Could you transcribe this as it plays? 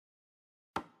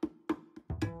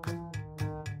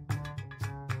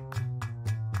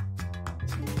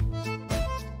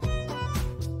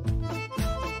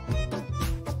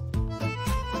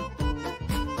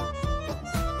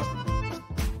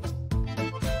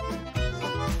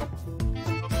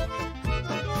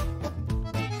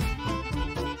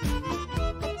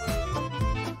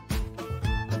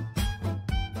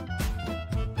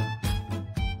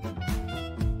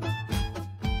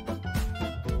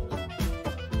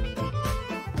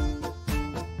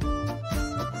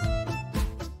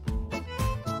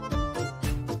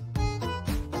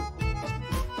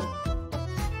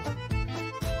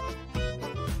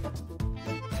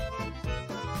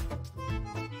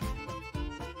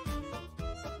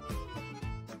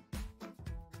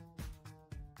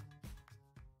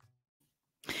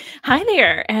Hi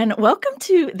there, and welcome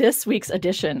to this week's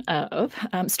edition of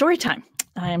Storytime.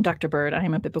 I am Dr. Bird. I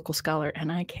am a biblical scholar,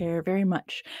 and I care very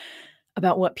much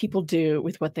about what people do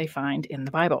with what they find in the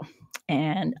Bible.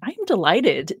 And I am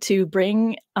delighted to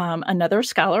bring another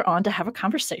scholar on to have a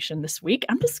conversation this week.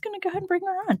 I'm just going to go ahead and bring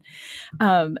her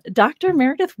on. Dr.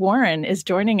 Meredith Warren is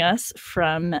joining us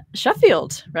from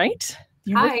Sheffield, right?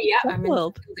 Hi, yeah, I'm in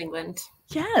Sheffield, England.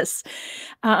 Yes.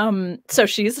 So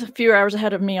she's a few hours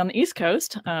ahead of me on the East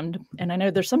Coast. And I know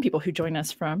there's some people who join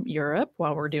us from Europe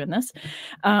while we're doing this,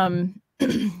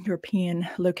 European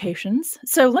locations.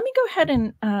 So let me go ahead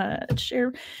and share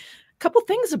a couple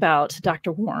things about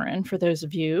Dr. Warren for those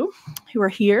of you who are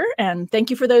here. And thank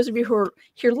you for those of you who are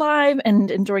here live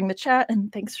and enjoying the chat.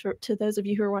 And thanks to those of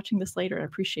you who are watching this later. I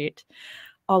appreciate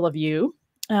all of you.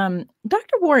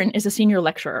 Dr. Warren is a senior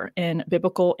lecturer in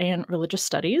biblical and religious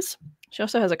studies. She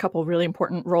also has a couple of really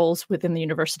important roles within the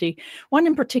university. One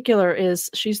in particular is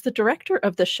she's the director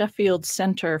of the Sheffield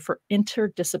Center for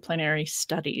Interdisciplinary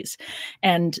Studies.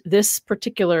 And this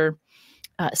particular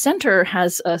center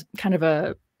has a kind of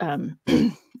a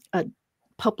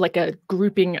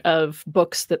grouping of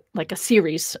books like a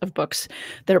series of books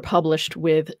that are published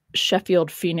with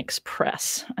Sheffield Phoenix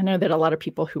Press. I know that a lot of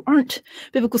people who aren't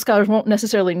biblical scholars won't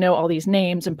necessarily know all these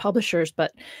names and publishers,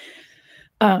 but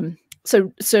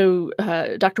so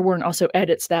Dr. Warren also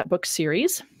edits that book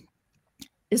series,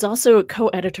 is also a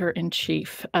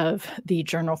co-editor-in-chief of the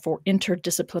Journal for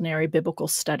Interdisciplinary Biblical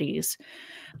Studies.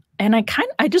 And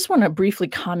I just want to briefly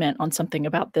comment on something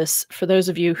about this. For those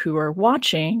of you who are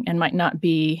watching and might not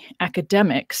be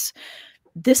academics,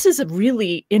 this is a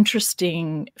really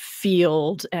interesting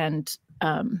field, and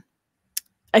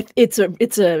I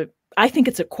think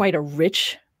it's quite a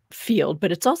rich field,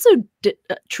 but it's also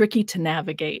tricky to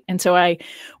navigate. And so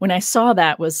when I saw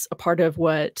that was a part of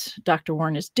what Dr.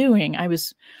 Warren is doing, I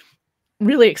was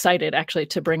really excited actually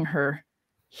to bring her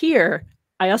here.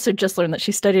 I also just learned that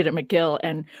she studied at McGill,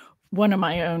 and one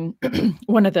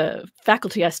of the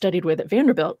faculty I studied with at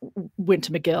Vanderbilt went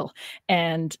to McGill,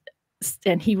 and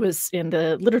he was in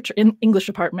the English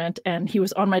department, and he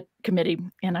was on my committee,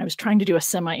 and I was trying to do a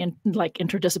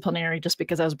interdisciplinary just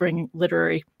because I was bringing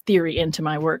literary theory into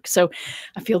my work. So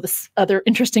I feel this other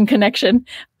interesting connection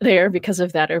there because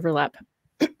of that overlap.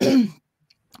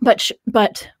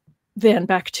 But then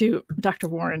back to Dr.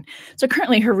 Warren. So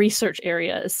currently her research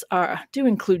areas do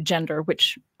include gender,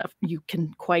 which you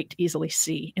can quite easily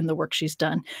see in the work she's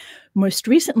done. Most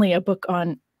recently, a book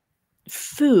on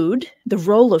food, the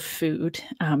role of food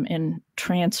in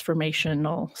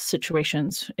transformational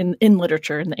situations in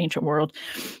literature in the ancient world.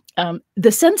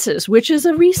 The senses, which is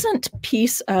a recent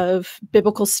piece of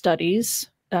biblical studies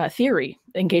theory,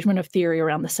 engagement of theory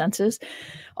around the senses.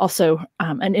 Also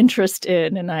an interest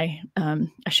in, and I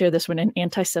share this one, in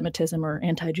anti-Semitism or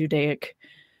anti-Judaic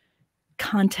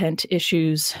content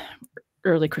issues,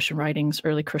 early Christian writings,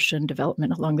 early Christian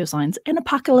development along those lines, and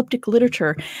apocalyptic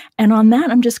literature. And on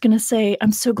that, I'm just going to say,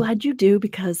 I'm so glad you do,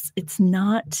 because it's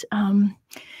not,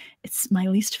 it's my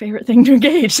least favorite thing to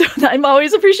engage. So I'm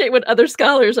always appreciate when other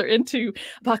scholars are into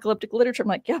apocalyptic literature. I'm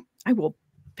like, yeah, I will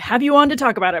have you on to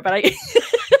talk about it. But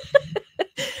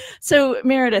So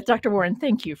Meredith, Dr. Warren,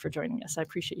 thank you for joining us. I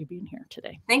appreciate you being here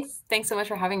today. Thanks so much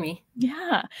for having me.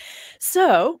 Yeah.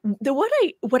 So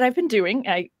what I've been doing,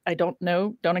 I don't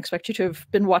expect you to have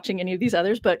been watching any of these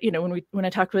others, but when I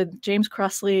talked with James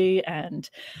Crossley and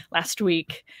last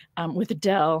week with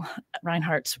Adele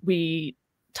Reinhardt, we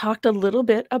talked a little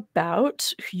bit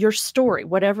about your story,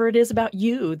 whatever it is about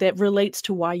you that relates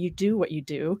to why you do what you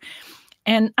do.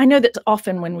 And I know that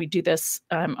often when we do this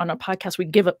on a podcast, we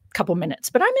give a couple minutes,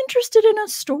 but I'm interested in a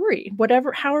story,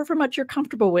 however much you're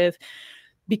comfortable with,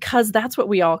 because that's what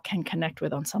we all can connect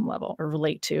with on some level or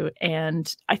relate to.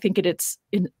 And I think it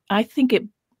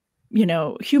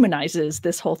humanizes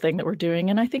this whole thing that we're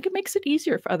doing. And I think it makes it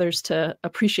easier for others to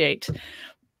appreciate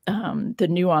the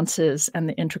nuances and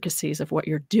the intricacies of what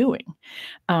you're doing.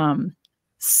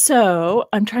 So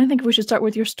I'm trying to think if we should start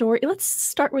with your story. Let's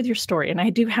start with your story. And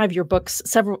I do have your books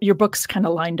kind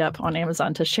of lined up on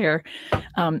Amazon to share.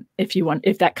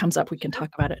 If that comes up, we can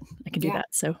talk about it. I can do that.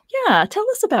 So yeah, tell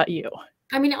us about you.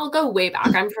 I mean, I'll go way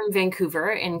back. I'm from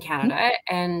Vancouver in Canada,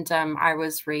 and I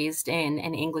was raised in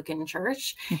an Anglican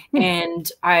church, and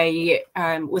I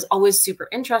was always super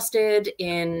interested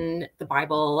in the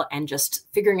Bible and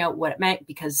just figuring out what it meant,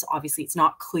 because obviously it's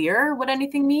not clear what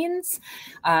anything means.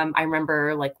 I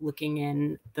remember looking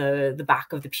in the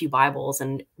back of the Pew Bibles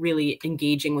and really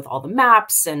engaging with all the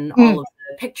maps and all of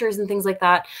the pictures and things like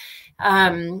that.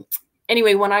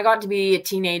 Anyway, when I got to be a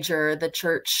teenager, the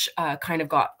church kind of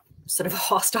got sort of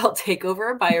hostile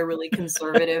takeover by a really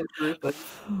conservative group of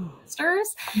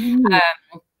sisters.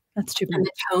 That's too bad. And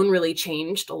the tone really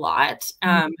changed a lot.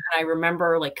 And I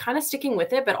remember like kind of sticking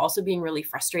with it, but also being really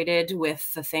frustrated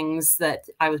with the things that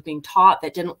I was being taught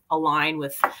that didn't align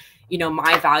with, you know,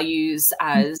 my values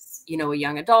as, you know, a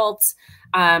young adult.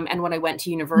 And when I went to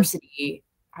university,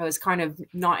 I was kind of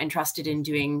not interested in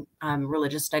doing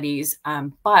religious studies,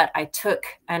 but I took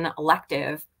an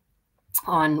elective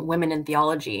on women in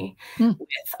theology with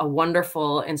a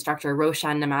wonderful instructor,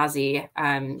 Roshan Namazi,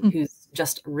 who's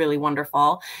just really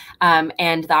wonderful.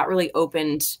 And that really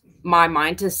opened my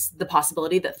mind to the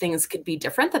possibility that things could be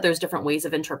different, that there's different ways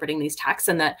of interpreting these texts,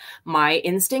 and that my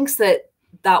instincts that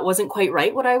wasn't quite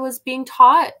right what I was being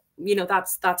taught, you know,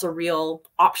 that's a real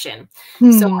option.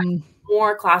 So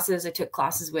more classes. I took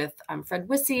classes with Fred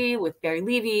Wissey, with Barry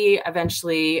Levy.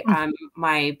 Eventually,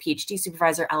 my PhD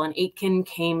supervisor, Ellen Aitken,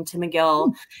 came to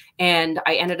McGill, and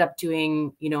I ended up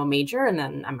doing, you know, a major and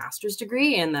then a master's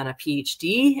degree and then a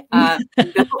PhD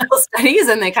in biblical studies,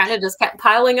 and they kind of just kept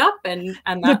piling up, and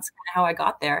that's kind of how I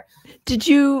got there. Did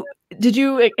you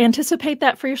anticipate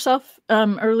that for yourself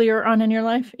earlier on in your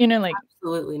life? You know, like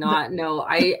absolutely not. No,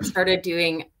 I started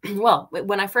doing, well,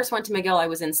 when I first went to McGill, I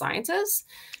was in sciences.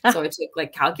 So I took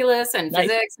like calculus and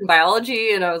physics and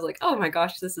biology, and I was like, oh my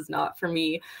gosh, this is not for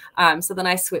me. So then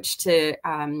I switched to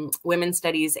women's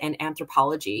studies and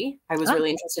anthropology. I was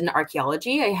really interested in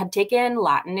archaeology. I had taken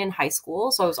Latin in high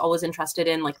school, so I was always interested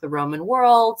in like the Roman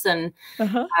worlds. And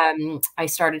I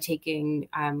started taking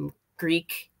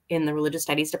Greek in the religious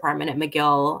studies department at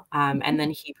McGill, and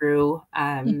then Hebrew.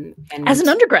 And as an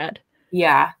undergrad.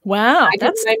 Yeah. Wow.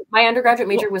 My undergraduate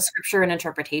major was scripture and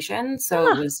interpretation. So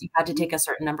it was, you had to take a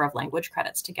certain number of language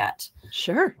credits to get.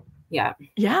 Sure. Yeah.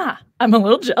 Yeah. I'm a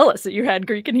little jealous that you had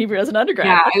Greek and Hebrew as an undergrad.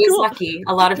 Yeah, I was lucky.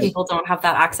 A lot of people don't have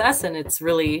that access, and it's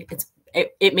really,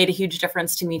 it made a huge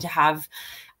difference to me to have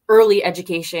early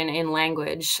education in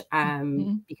language,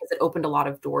 because it opened a lot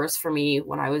of doors for me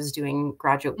when I was doing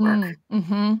graduate work.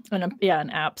 And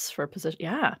apps for a position.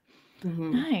 Yeah.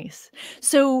 Nice.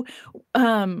 So,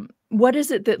 what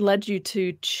is it that led you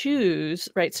to choose,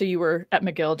 right? So you were at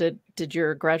McGill, did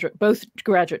your both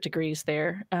graduate degrees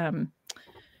there.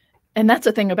 And that's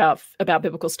a thing about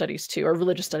biblical studies too, or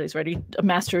religious studies, right? A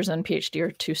master's and PhD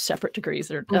are two separate degrees.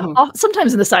 They're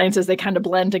sometimes in the sciences, they kind of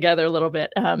blend together a little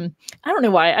bit. I don't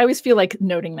know why. I always feel like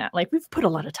noting that, like, we've put a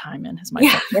lot of time in, is my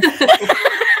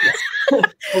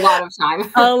point. A lot of time.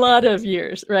 A lot of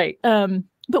years, right.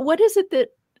 But what is it that,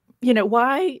 you know,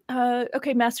 why,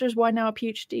 okay, master's, why now a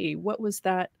PhD? What was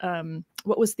that,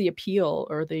 what was the appeal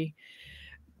or the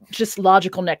just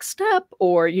logical next step,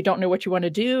 or you don't know what you want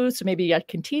to do, so maybe I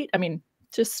can teach? I mean,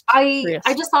 I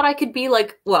just thought I could be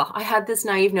like, well, I had this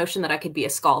naive notion that I could be a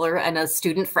scholar and a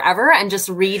student forever and just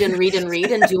read and read and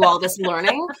read and do all this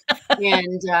learning.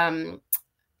 And,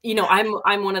 you know,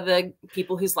 I'm one of the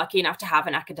people who's lucky enough to have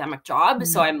an academic job.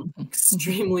 So I'm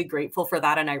extremely grateful for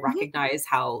that. And I recognize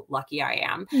how lucky I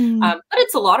am. But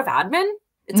it's a lot of admin.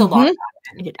 It's a lot of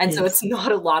admin. So it's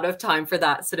not a lot of time for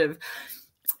that sort of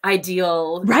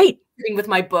ideal thing with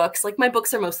my books. Like, my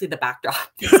books are mostly the backdrop.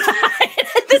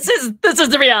 This is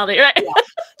the reality, right? Yeah.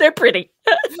 They're pretty.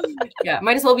 Yeah.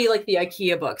 Might as well be like the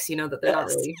IKEA books, you know, that they're not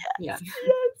really. Yes.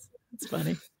 It's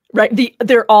funny. Right.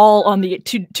 They're all on the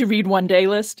to read one day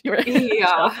list, right?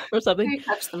 Yeah. Or something. I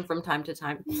touch them from time to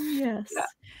time. Yes. Yeah.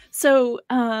 So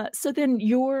then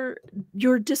your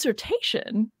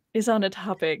dissertation is on a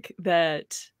topic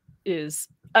that is,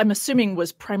 I'm assuming,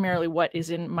 was primarily what is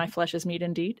in My Flesh is Meat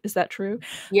Indeed. Is that true?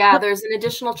 Yeah, there's an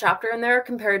additional chapter in there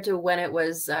compared to when it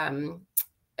was my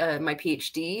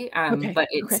PhD, but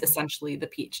it's essentially the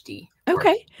PhD.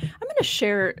 Okay, I'm going to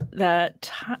share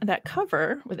that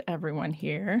cover with everyone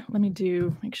here. Let me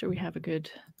make sure we have a good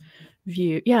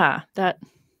view. Yeah, that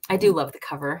I do love the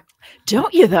cover.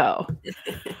 Don't you though?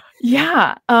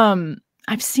 Yeah,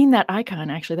 I've seen that icon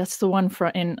actually. That's the one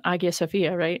in Hagia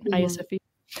Sophia, right? Hagia Sophia.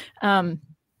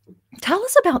 Tell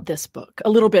us about this book, a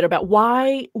little bit about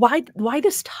why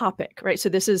this topic, right? So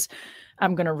this is,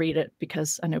 I'm going to read it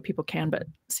because I know people can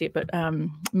see it, but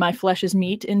My Flesh is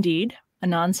Meat Indeed, a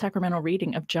non-sacramental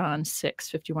reading of John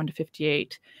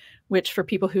 6:51-58, which, for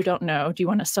people who don't know, do you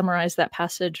want to summarize that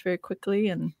passage very quickly?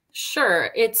 And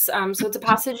sure. It's so it's a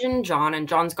passage in John, and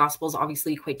John's gospel is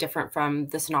obviously quite different from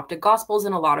the synoptic gospels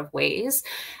in a lot of ways.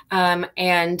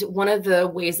 And one of the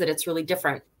ways that it's really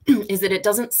different is that it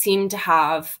doesn't seem to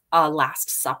have a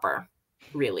Last Supper.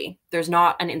 really. There's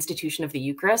not an institution of the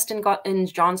Eucharist in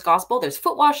John's gospel. There's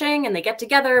foot washing and they get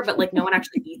together, but like no one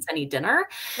actually eats any dinner.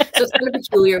 So it's kind of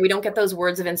peculiar. We don't get those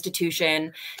words of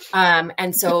institution.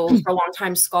 And so for a long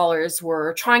time, scholars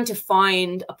were trying to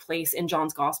find a place in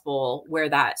John's gospel where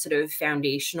that sort of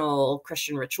foundational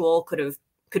Christian ritual could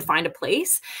find a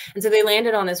place. And so they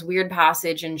landed on this weird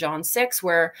passage in John 6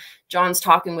 where John's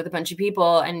talking with a bunch of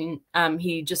people and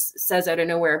he just says out of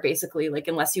nowhere, basically, like,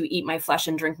 unless you eat my flesh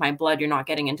and drink my blood, you're not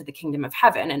getting into the kingdom of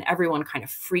heaven. And everyone kind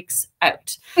of freaks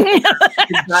out.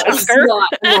 That is not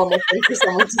a normal thing for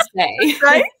someone to say.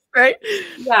 Right.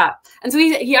 Yeah. And so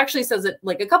he actually says it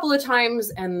like a couple of times,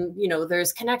 and, you know,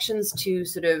 there's connections to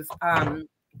sort of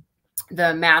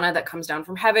the manna that comes down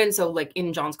from heaven. So like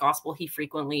in John's gospel,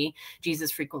 Jesus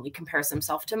frequently compares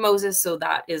himself to Moses. So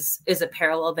that is a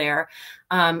parallel there.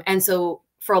 And so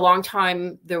for a long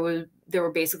time, there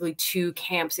were basically two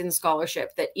camps in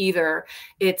scholarship, that either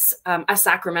it's a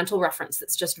sacramental reference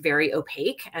that's just very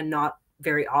opaque and not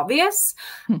very obvious,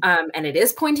 and it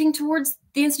is pointing towards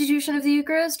the institution of the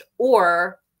Eucharist,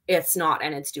 or it's not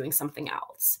and it's doing something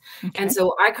else. Okay. And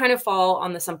so I kind of fall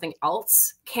on the something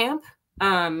else camp.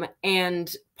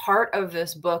 And part of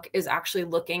this book is actually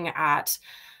looking at,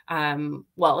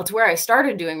 well, it's where I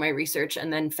started doing my research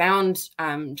and then found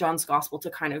John's gospel to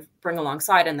kind of bring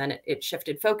alongside, and then it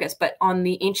shifted focus, but on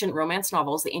the ancient romance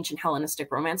novels, the ancient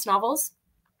Hellenistic romance novels.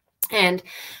 And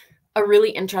a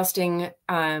really interesting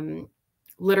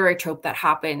literary trope that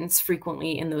happens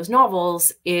frequently in those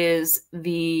novels is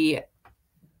the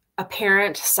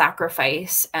apparent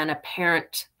sacrifice and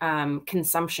apparent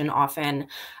consumption often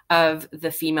of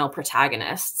the female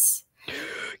protagonists.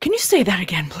 Can you say that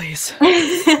again, please?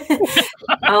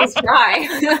 I'll try.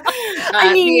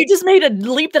 I mean, you just made a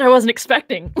leap that I wasn't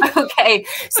expecting. Okay.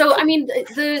 So, I mean,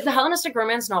 the Hellenistic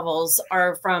romance novels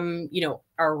are from, you know,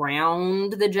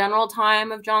 around the general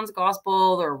time of John's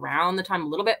gospel, or around the time a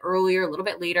little bit earlier, a little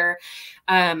bit later.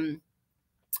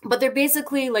 But they're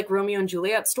basically like Romeo and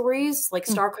Juliet stories, like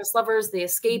star-crossed lovers. They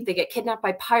escape, they get kidnapped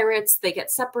by pirates, they get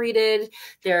separated.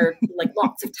 They're like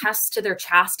lots of tests to their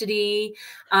chastity.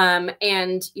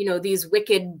 And, you know, these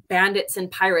wicked bandits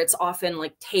and pirates often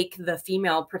like take the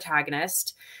female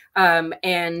protagonist,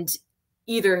 and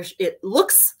either it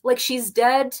looks like she's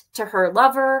dead to her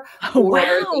lover, or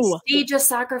they stage a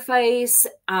sacrifice.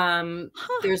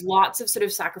 There's lots of sort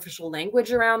of sacrificial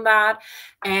language around that.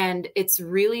 And it's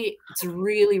really,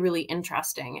 really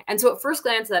interesting. And so at first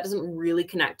glance, that doesn't really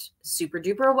connect super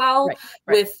duper well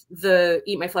with the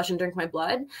eat my flesh and drink my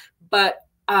blood. But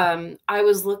I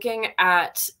was looking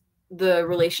at the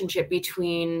relationship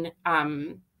between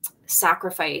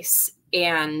sacrifice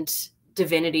and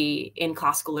divinity in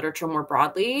classical literature more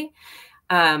broadly.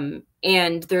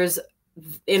 And there's,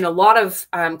 in a lot of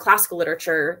classical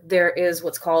literature, there is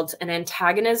what's called an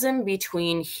antagonism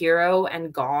between hero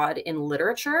and god in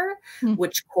literature,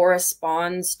 which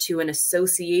corresponds to an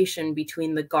association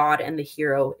between the god and the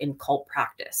hero in cult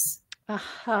practice.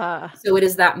 So it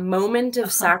is that moment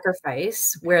of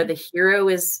sacrifice where the hero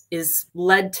is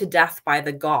led to death by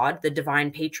the god, the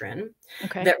divine patron,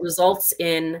 that results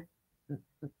in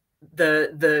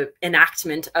the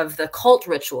enactment of the cult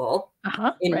ritual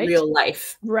in real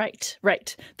life. Right.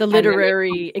 The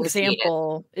literary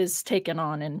example is taken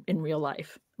on in real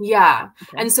life. Yeah.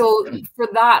 Okay. And so for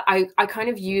that, I kind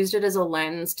of used it as a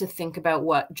lens to think about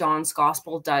what John's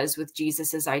gospel does with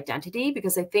Jesus's identity,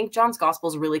 because I think John's gospel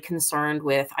is really concerned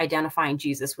with identifying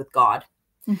Jesus with God.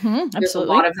 There's a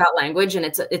lot of that language, and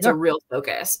it's a real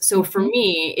focus. So for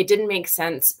me, it didn't make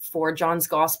sense for John's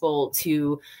gospel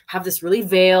to have this really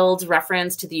veiled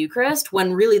reference to the Eucharist,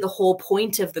 when really the whole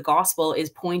point of the gospel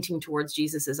is pointing towards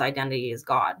Jesus's identity as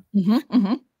God.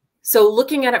 So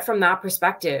looking at it from that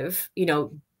perspective, you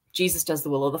know, Jesus does the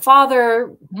will of the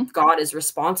Father. God is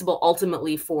responsible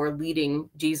ultimately for leading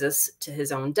Jesus to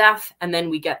his own death. And then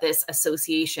we get this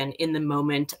association in the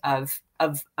moment of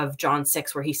John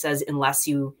 6, where he says, unless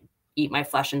you eat my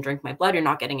flesh and drink my blood, you're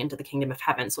not getting into the kingdom of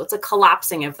heaven. So it's a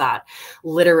collapsing of that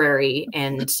literary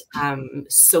and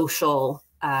social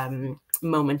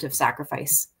moment of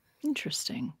sacrifice.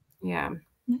 Interesting. Yeah.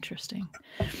 Interesting.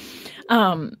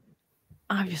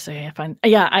 Obviously,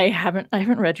 I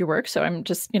haven't read your work, so I'm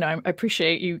just, you know, I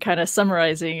appreciate you kind of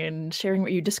summarizing and sharing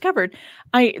what you discovered.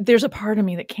 There's a part of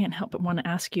me that can't help but want to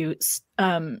ask you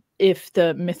if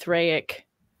the Mithraic,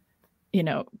 you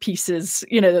know, pieces,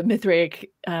 you know, the Mithraic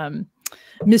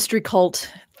mystery cult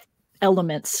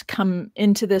elements come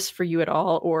into this for you at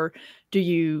all, or do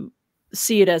you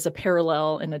see it as a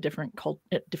parallel in a different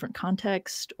different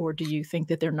context, or do you think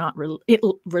that they're not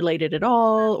related at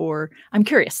all? Or I'm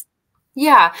curious.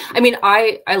 Yeah. I mean,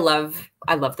 I love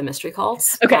I love the mystery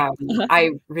cults. Okay.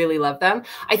 I really love them.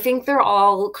 I think they're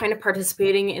all kind of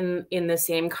participating in the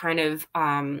same kind of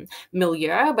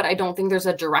milieu, but I don't think there's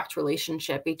a direct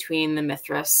relationship between the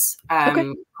Mithras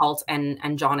cult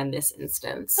and John in this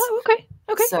instance. Oh, okay.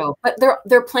 Okay. So, but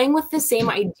they're playing with the same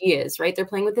ideas, right? They're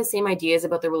playing with the same ideas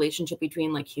about the relationship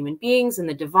between like human beings and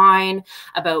the divine,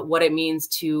 about what it means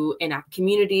to enact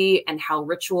community and how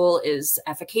ritual is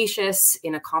efficacious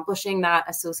in accomplishing that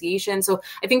association. So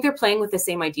I think they're playing with the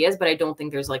same ideas, but I don't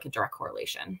think there's like a direct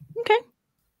correlation. Okay.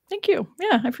 Thank you.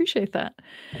 Yeah, I appreciate that.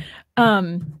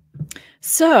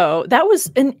 So that was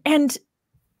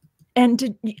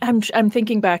I'm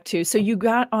thinking back to, so you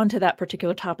got onto that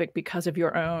particular topic because of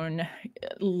your own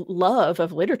love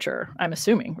of literature, I'm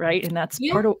assuming, right? And that's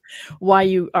part of why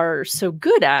you are so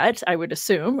good at, I would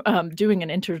assume, leading an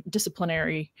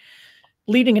interdisciplinary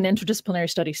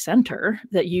study center,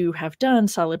 that you have done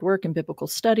solid work in biblical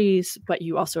studies, but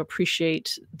you also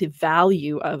appreciate the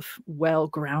value of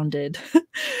well-grounded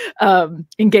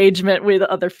engagement with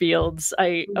other fields.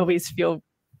 I always feel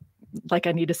like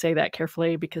I need to say that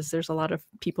carefully, because there's a lot of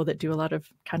people that do a lot of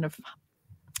kind of,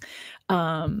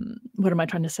 what am I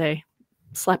trying to say?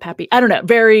 Slap happy. I don't know.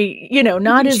 Very,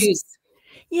 not as,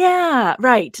 yeah,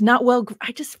 right. Not well.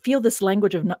 I just feel this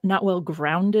language of not well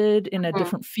grounded in a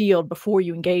different field before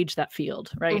you engage that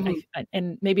field. Right.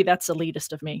 And maybe that's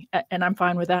elitist of me, and I'm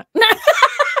fine with that.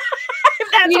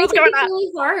 That's what's going on. It's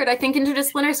really hard. I think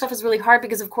interdisciplinary stuff is really hard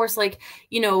because, of course, like,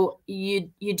 you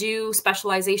do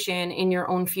specialization in your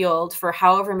own field for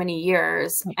however many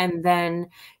years. And then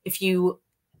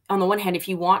on the one hand, if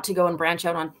you want to go and branch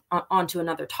out onto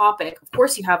another topic, of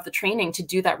course, you have the training to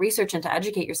do that research and to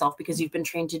educate yourself because you've been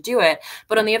trained to do it.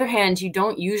 But on the other hand, you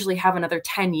don't usually have another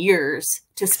 10 years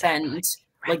to spend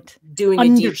like doing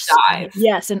a deep dive.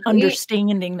 Yes. And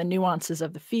understanding the nuances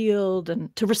of the field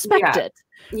and to respect it.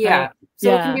 Yeah. Right?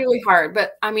 So it can be really hard.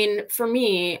 But I mean, for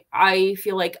me, I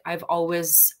feel like I've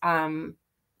always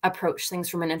approach things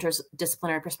from an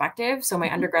interdisciplinary perspective. So my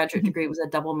undergraduate degree was a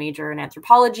double major in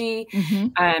anthropology.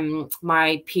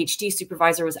 My PhD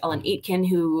supervisor was Ellen Aitken,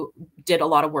 who did a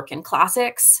lot of work in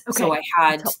classics. So I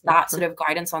had that sort of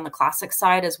guidance on the classic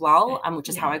side as well, which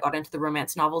is how I got into the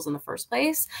romance novels in the first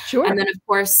place. Sure. And then, of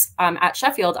course, at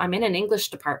Sheffield, I'm in an English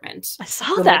department. I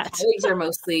saw that. My colleagues are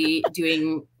mostly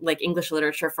doing like English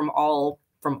literature from all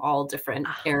different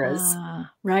eras.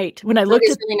 Right. When I looked,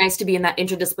 it's really nice to be in that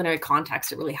interdisciplinary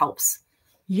context. It really helps.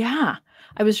 Yeah.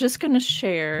 I was just going to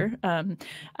share. I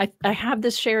have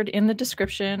this shared in the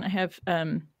description. I have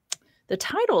the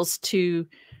titles to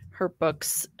her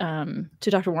books, to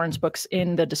Dr. Warren's books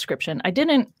in the description. I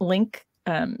didn't link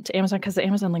to Amazon because the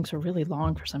Amazon links are really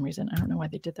long for some reason. I don't know why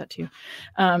they did that to you.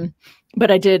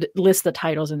 But I did list the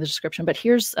titles in the description. But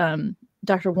here's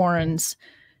Dr. Warren's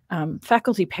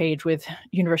faculty page with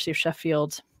University of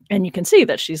Sheffield. And you can see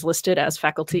that she's listed as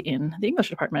faculty in the English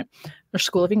department or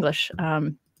School of English.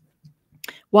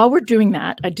 While we're doing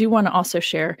that, I do want to also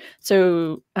share.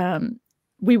 So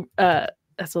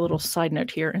that's a little side note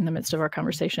here in the midst of our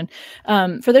conversation.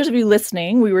 For those of you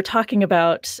listening, we were talking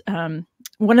about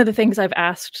one of the things I've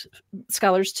asked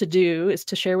scholars to do is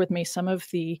to share with me some of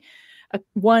the a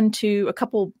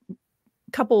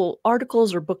couple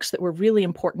articles or books that were really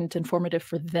important and formative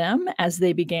for them as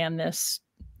they began this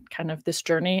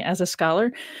journey as a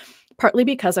scholar, partly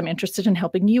because I'm interested in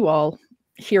helping you all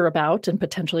hear about and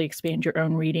potentially expand your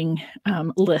own reading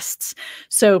lists.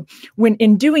 So when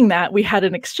in doing that, we had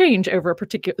an exchange over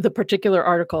the particular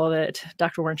article that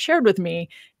Dr. Warren shared with me,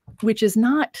 which is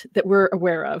not, that we're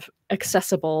aware of,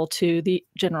 accessible to the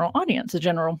general audience, the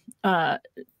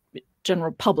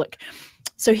general public.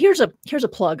 So here's a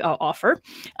plug I'll offer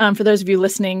for those of you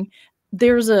listening.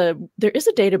 There is a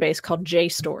database called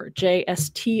JSTOR,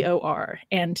 JSTOR,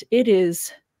 and it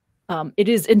is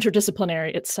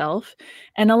interdisciplinary itself.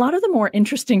 And a lot of the more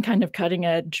interesting kind of cutting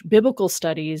edge biblical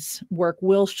studies work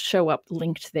will show up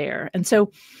linked there. And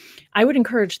so I would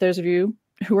encourage those of you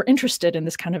who are interested in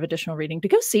this kind of additional reading to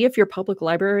go see if your public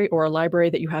library or a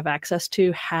library that you have access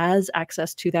to has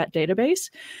access to that database,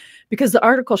 because the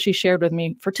article she shared with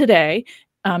me for today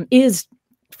is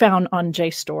found on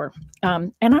JSTOR.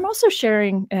 And I'm also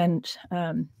sharing, and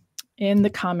in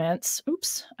the comments,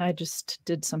 oops, I just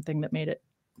did something that made it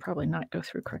probably not go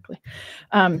through correctly.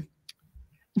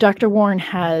 Dr. Warren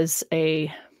has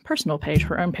a personal page,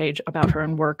 her own page about her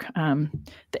own work,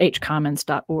 the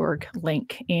hcommons.org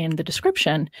link in the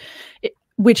description,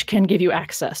 which can give you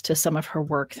access to some of her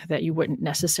work that you wouldn't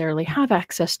necessarily have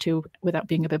access to without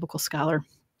being a biblical scholar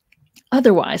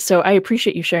otherwise. So I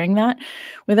appreciate you sharing that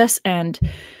with us. And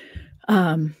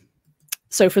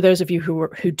So for those of you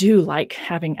who do like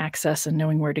having access and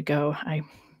knowing where to go,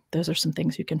 those are some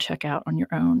things you can check out on your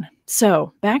own.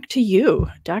 So back to you,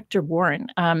 Dr. Warren.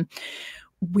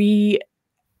 We've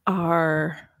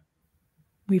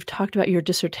talked about your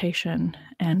dissertation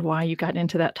and why you got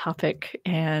into that topic,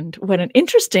 and what an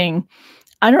interesting,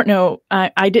 I don't know,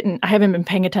 I haven't been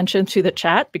paying attention to the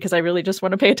chat because I really just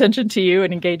want to pay attention to you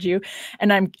and engage you.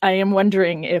 And I am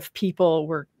wondering if people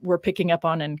were picking up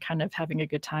on and kind of having a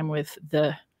good time with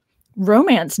the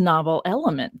romance novel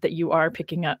element that you are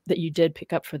picking up, that you did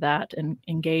pick up for that and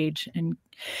engage. And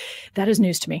that is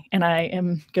news to me. And I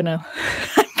am gonna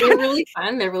they're really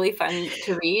fun. They're really fun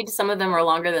to read. Some of them are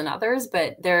longer than others,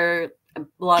 but a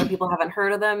lot of people haven't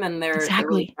heard of them, and they're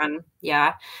really fun.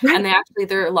 Yeah. Right. And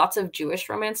there are lots of Jewish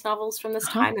romance novels from this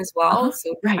time as well.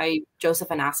 So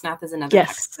Joseph and Asnath is another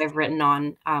text that I've written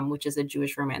on, which is a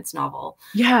Jewish romance novel.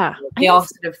 Yeah. They all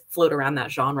sort of float around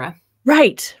that genre.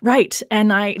 Right.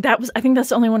 And I think that's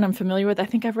the only one I'm familiar with. I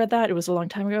think I've read that. It was a long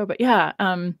time ago, but yeah,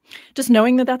 just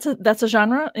knowing that that's a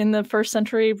genre in the first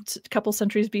century, couple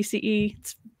centuries BCE,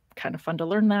 it's kind of fun to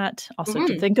learn that. Also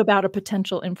to think about a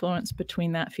potential influence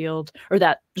between that field or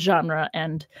that genre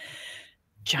and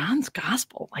John's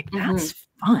gospel. Like that's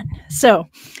fun. So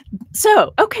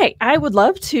okay, I would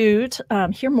love to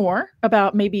hear more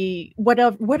about maybe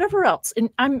whatever else.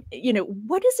 And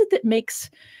what is it that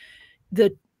makes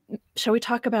shall we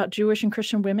talk about Jewish and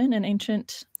Christian women in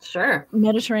ancient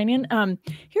Mediterranean?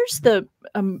 Here's I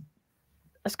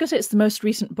was going to say it's the most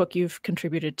recent book you've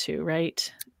contributed to,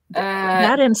 right?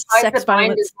 That and sex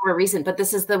violence is more recent, but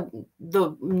this is the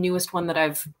newest one that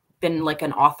I've been like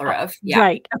an author of. Yeah.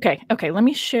 Right. Okay. Let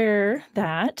me share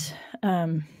that.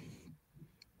 I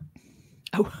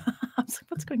was like,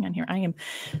 what's going on here? I am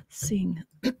seeing.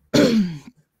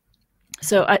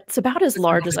 So it's about as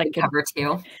large as I can. Cover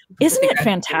too. Isn't it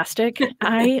fantastic?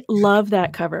 I love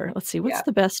that cover. Let's see. What's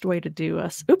the best way to do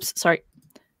us? Oops, sorry.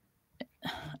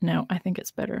 No, I think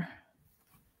it's better.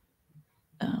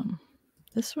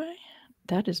 This way.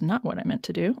 That is not what I meant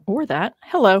to do. Or that.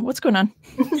 Hello, what's going on?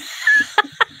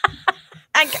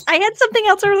 I had something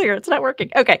else earlier. It's not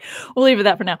working. Okay, we'll leave it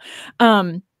that for now.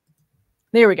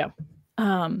 There we go.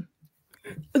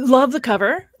 Love the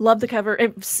cover.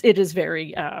 It is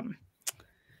very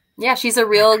yeah, she's a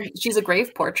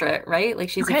grave portrait, right? Like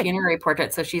she's a funerary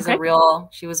portrait. So she was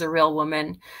a real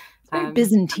woman.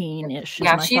 Byzantine-ish.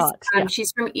 Yeah,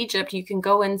 she's from Egypt. You can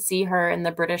go and see her in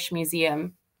the British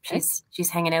Museum. She's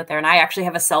hanging out there. And I actually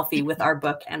have a selfie with our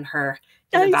book and her.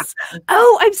 Nice.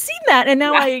 Oh, I've seen that. And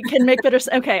now I can make better.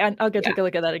 Okay, I'll go take a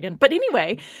look at that again. But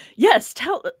anyway, yes,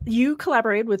 you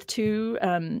collaborated with with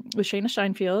Shana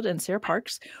Scheinfeld and Sarah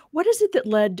Parks. What is it that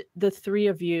led the three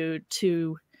of you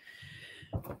to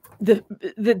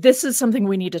this is something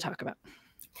we need to talk about?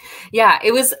 Yeah,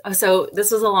 this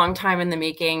was a long time in the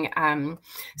making.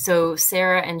 So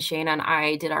Sarah and Shana and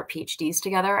I did our PhDs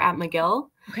together at McGill.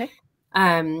 Okay.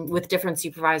 With different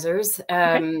supervisors.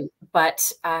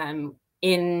 But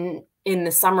in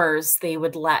the summers, they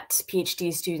would let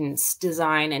PhD students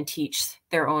design and teach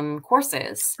their own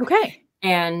courses. Okay.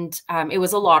 And it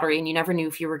was a lottery, and you never knew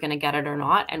if you were going to get it or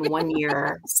not. And one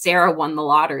year, Sarah won the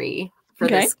lottery for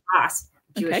this class,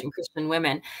 Jewish and Christian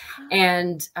women.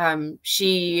 And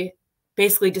she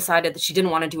basically decided that she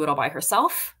didn't want to do it all by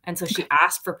herself. And so she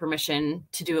asked for permission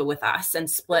to do it with us and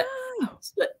split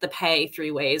the pay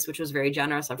 3 ways, which was very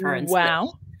generous of her. And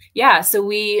yeah. So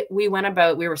we went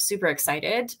about, we were super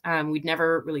excited. We'd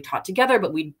never really taught together,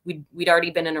 but we'd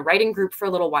already been in a writing group for a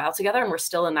little while together, and we're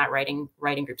still in that writing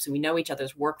group. So we know each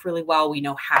other's work really well. We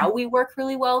know how we work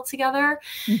really well together,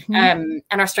 and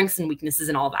our strengths and weaknesses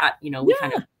and all that, we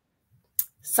kind of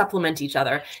supplement each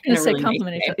other.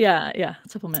 Supplement.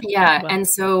 Yeah. And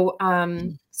so,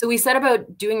 so we set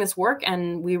about doing this work,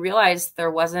 and we realized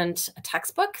there wasn't a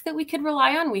textbook that we could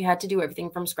rely on. We had to do everything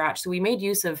from scratch. So we made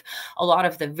use of a lot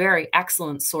of the very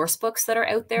excellent source books that are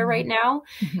out there right now,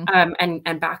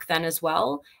 and back then as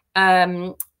well.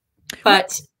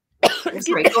 But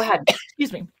sorry, go ahead.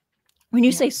 Excuse me. When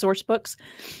you say source books,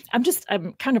 I'm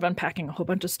kind of unpacking a whole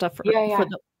bunch of stuff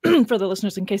for the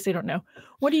listeners in case they don't know.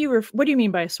 What do you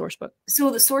mean by a source book? So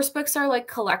the source books are like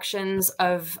collections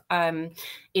of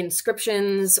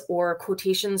inscriptions or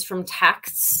quotations from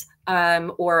texts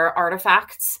or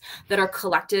artifacts that are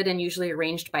collected and usually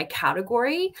arranged by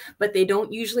category, but they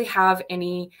don't usually have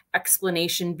any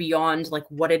explanation beyond like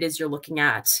what it is you're looking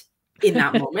at in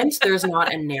that moment. There's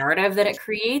not a narrative that it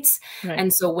creates. Right.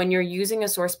 And so when you're using a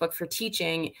source book for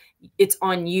teaching, it's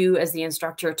on you as the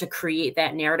instructor to create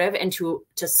that narrative and to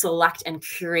select and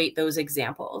curate those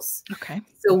examples. Okay.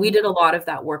 So we did a lot of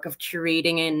that work of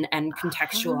curating and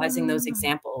contextualizing those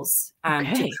examples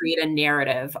to create a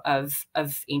narrative of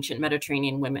ancient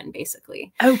Mediterranean women,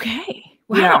 basically. Okay.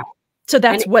 Wow. Yeah. So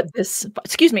that's what this,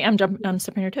 excuse me, I'm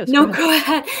stepping your toes. No, go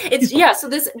ahead. It's, yeah. So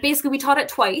this, basically we taught it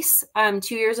twice,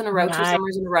 2 years in a row, 2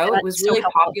 summers in a row. It was really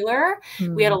popular.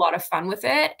 We had a lot of fun with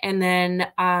it. And then,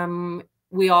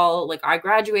 we all, like, I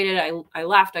graduated, I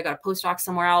left, I got a postdoc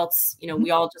somewhere else, you know,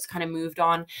 we all just kind of moved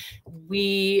on.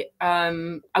 I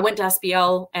went to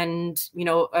SBL, and, you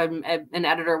know, an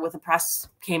editor with a press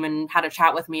came and had a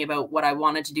chat with me about what I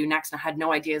wanted to do next. And I had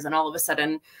no ideas. And all of a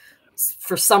sudden,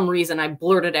 for some reason, I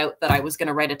blurted out that I was going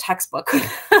to write a textbook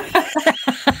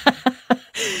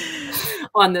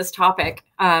on this topic,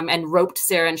 and roped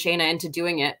Sarah and Shayna into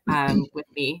doing it with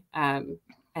me.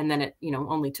 And then it, you know,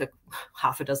 only took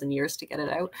half a dozen years to get it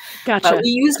out. Gotcha. But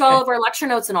we used all of our lecture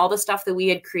notes and all the stuff that we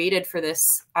had created for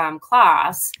this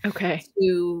class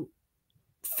to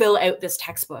fill out this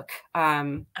textbook.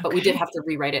 But we did have to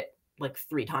rewrite it like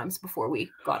 3 times before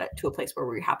we got it to a place where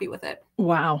we were happy with it.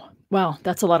 Wow. Well,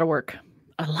 that's a lot of work.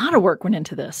 A lot of work went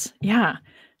into this. Yeah.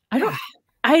 I don't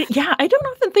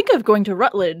often think of going to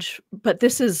Rutledge, but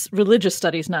this is religious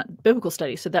studies, not biblical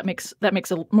studies. So that makes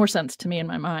more sense to me in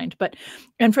my mind.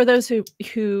 And for those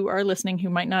who are listening,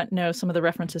 who might not know some of the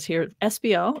references here,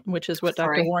 SBL, which is what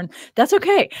Dr. Warren, that's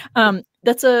okay.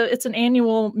 It's an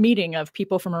annual meeting of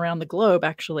people from around the globe,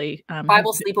 actually.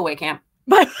 Bible sleepaway camp.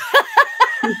 Right.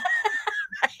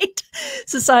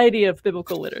 Society of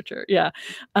Biblical Literature. Yeah.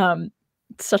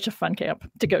 Such a fun camp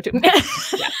to go to.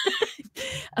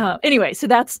 Anyway, so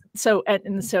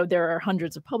there are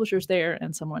hundreds of publishers there,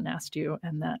 and someone asked you,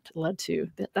 and that led to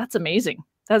that. That's amazing.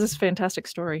 That is a fantastic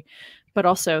story. But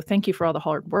also, thank you for all the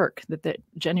hard work that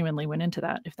genuinely went into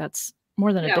that. If that's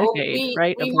more than a decade,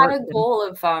 right? We had a goal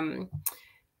of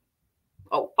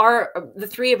the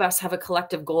 3 of us have a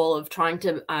collective goal of trying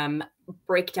to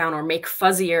break down or make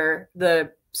fuzzier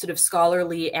the sort of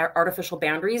scholarly artificial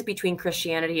boundaries between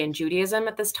Christianity and Judaism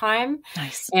at this time.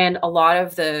 Nice. And a lot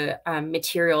of the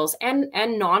materials and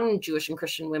non-Jewish and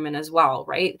Christian women as well,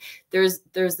 right? There's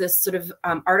this sort of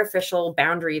artificial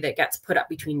boundary that gets put up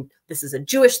between this is a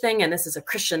Jewish thing and this is a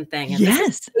Christian thing and this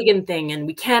is a pagan thing, and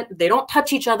they don't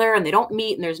touch each other and they don't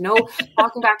meet and there's no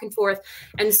talking back and forth.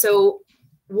 And so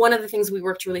one of the things we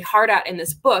worked really hard at in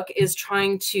this book is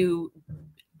trying to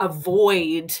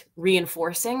avoid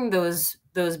reinforcing those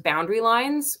boundary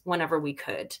lines whenever we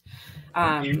could.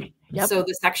 So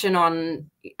the section on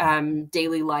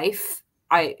daily life,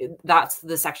 that's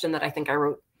the section that I think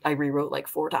I rewrote like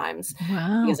 4 times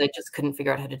because I just couldn't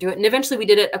figure out how to do it. And eventually we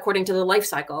did it according to the life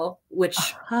cycle, which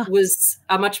was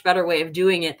a much better way of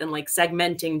doing it than like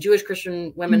segmenting Jewish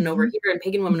Christian women over here and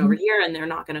pagan women over here, and they're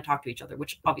not going to talk to each other,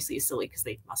 which obviously is silly because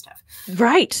they must have.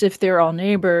 Right. If they're all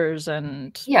neighbors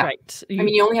and right. I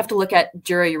mean, you only have to look at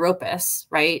Jura Europos,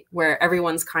 right? Where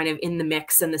everyone's kind of in the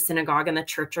mix, and the synagogue and the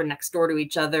church are next door to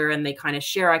each other, and they kind of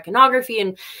share iconography,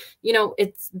 and, you know,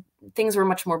 things were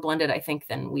much more blended, I think,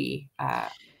 than we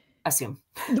assume.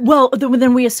 Well,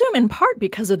 then we assume in part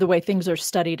because of the way things are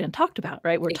studied and talked about,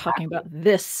 right? We're talking about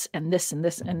this and this and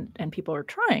this, and people are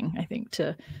trying, I think,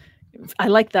 I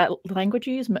like that language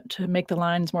you use to make the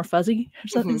lines more fuzzy or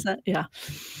something.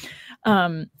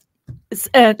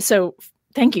 So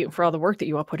thank you for all the work that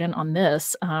you all put in on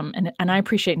this. And I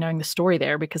appreciate knowing the story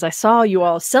there, because I saw you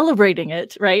all celebrating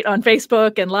it, right, on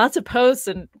Facebook and lots of posts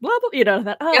and blah, blah, you know,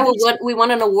 that. We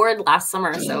won an award last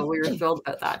summer, so we were thrilled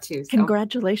about that too. So.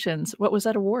 Congratulations. What was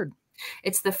that award?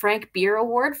 It's the Frank Beer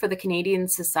Award for the Canadian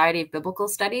Society of Biblical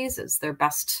Studies. It's their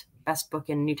best book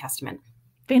in New Testament.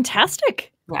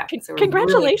 Fantastic. Yeah. So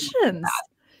congratulations. Really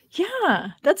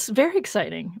yeah, that's very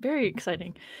exciting. Very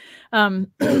exciting.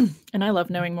 And I love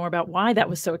knowing more about why that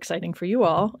was so exciting for you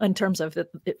all in terms of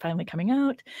it finally coming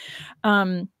out.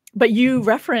 But you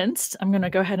referenced, I'm going to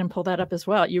go ahead and pull that up as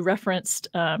well. You referenced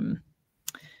the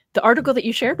article that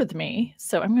you shared with me.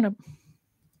 So I'm going to,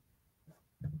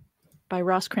 by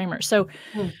Ross Kramer. So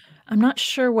I'm not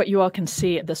sure what you all can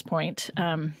see at this point.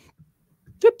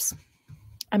 Oops.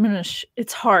 I'm going to,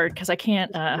 it's hard because I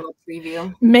can't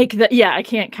make I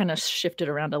can't kind of shift it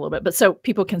around a little bit. But so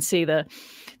people can see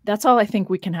that's all I think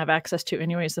we can have access to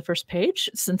anyways, the first page,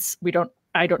 since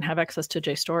I don't have access to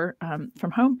JSTOR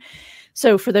from home.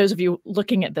 So for those of you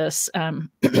looking at this,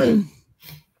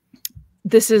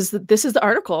 this is the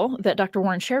article that Dr.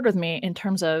 Warren shared with me in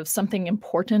terms of something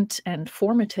important and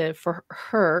formative for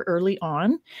her early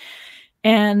on.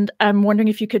 And I'm wondering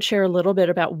if you could share a little bit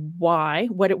about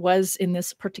what it was in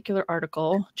this particular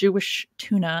article, Jewish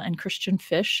tuna and Christian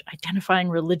fish, identifying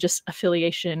religious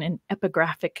affiliation in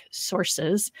epigraphic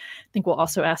sources. I think we'll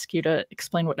also ask you to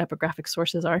explain what epigraphic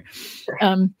sources are. Sure.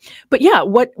 But yeah,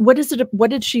 what is it?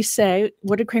 What did she say?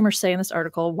 What did Kramer say in this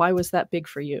article? Why was that big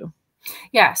for you?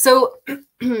 Yeah. So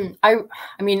I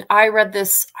mean, I read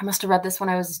this, I must have read this when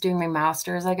I was doing my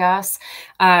master's, I guess.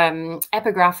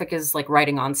 Epigraphic is like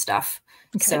writing on stuff.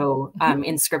 Okay. So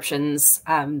inscriptions,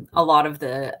 a lot of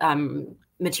the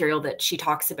material that she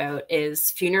talks about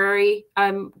is funerary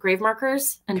grave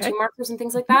markers and tomb markers and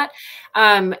things like that.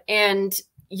 And,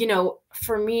 you know,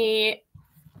 for me,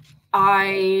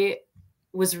 I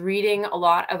was reading a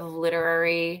lot of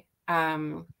literary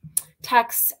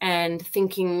texts and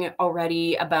thinking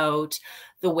already about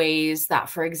the ways that,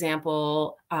 for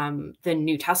example, the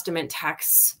New Testament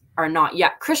texts are not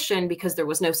yet Christian because there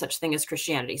was no such thing as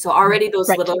Christianity. So already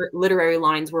those literary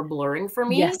lines were blurring for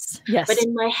me. Yes, yes. But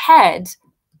in my head,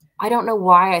 I don't know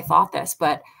why I thought this,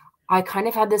 but I kind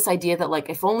of had this idea that, like,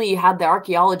 if only you had the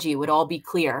archaeology, it would all be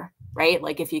clear, right?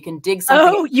 Like if you can dig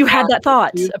something. Oh, you had that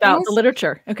thought about the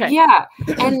literature. Okay. Yeah.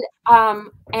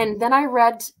 And then I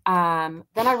read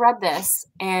this,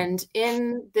 and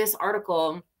in this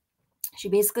article, she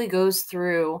basically goes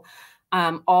through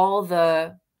all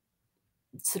the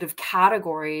sort of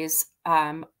categories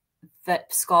that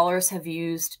scholars have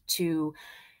used to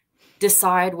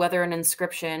decide whether an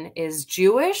inscription is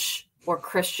Jewish or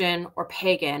Christian or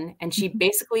pagan. And she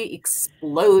basically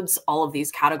explodes all of these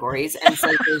categories and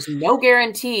says there's no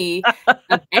guarantee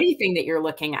of anything that you're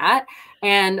looking at.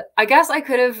 And I guess I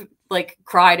could have like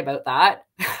cried about that,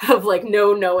 of like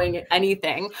no knowing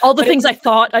anything. All the things I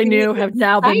thought I knew have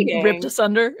now been ripped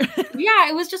asunder. Yeah,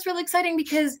 it was just really exciting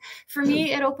because for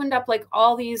me, it opened up like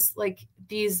all these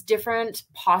different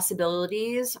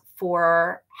possibilities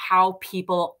for how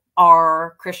people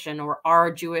are Christian or are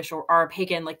Jewish or are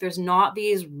pagan. Like there's not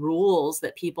these rules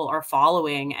that people are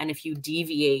following. And if you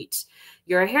deviate,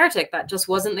 you're a heretic. That just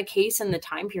wasn't the case in the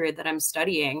time period that I'm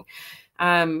studying.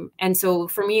 And so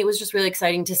for me, it was just really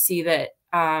exciting to see that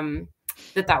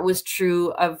that was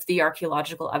true of the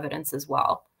archaeological evidence as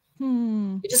well.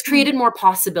 It just created more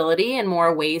possibility and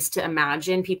more ways to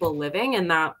imagine people living.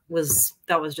 And that was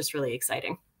just really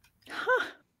exciting. Huh.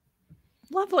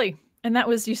 Lovely. And that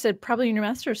was, you said, probably in your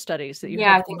master's studies that you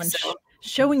had I think so.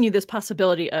 Showing you this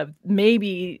possibility of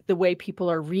maybe the way people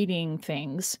are reading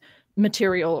things,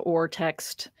 material or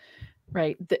text,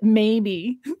 right? That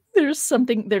maybe there's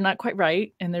something they're not quite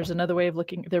right, and there's another way of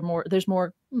looking. There's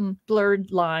more blurred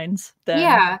lines.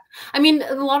 Yeah, I mean,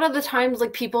 a lot of the times,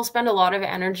 like people spend a lot of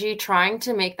energy trying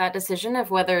to make that decision of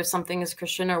whether something is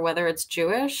Christian or whether it's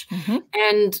Jewish.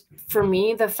 And for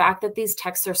me, the fact that these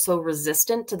texts are so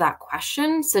resistant to that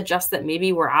question suggests that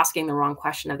maybe we're asking the wrong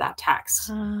question of that text.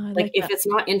 Like if it's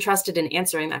not interested in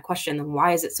answering that question, then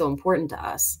why is it so important to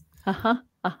us?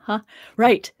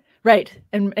 Right.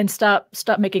 And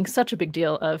stop making such a big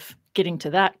deal of getting to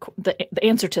that, the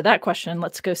answer to that question.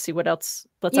 Let's go see what else.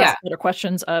 Let's ask better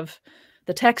questions of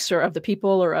the text or of the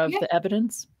people or of the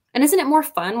evidence. And isn't it more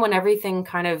fun when everything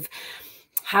kind of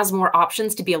has more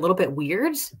options to be a little bit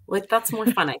weird? Like that's more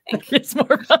fun, I think. It's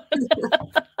more fun.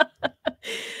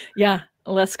 Yeah.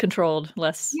 Less controlled,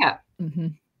 less. Yeah.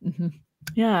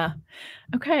 Yeah.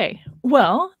 Okay.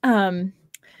 Well,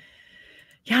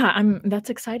 yeah, that's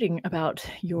exciting about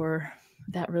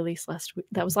that release last week.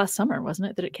 That was last summer, wasn't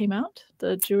it? That it came out,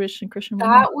 the Jewish and Christian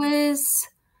women? That was,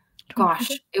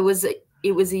 gosh, it was a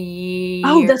year.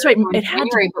 Oh, that's right. It had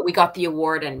January, but we got the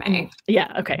award in May.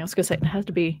 Yeah. Okay. I was going to say it had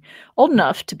to be old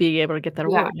enough to be able to get that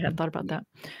award. I hadn't thought about that.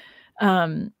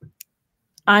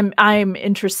 I'm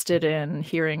interested in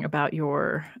hearing about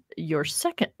your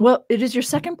second. Well, it is your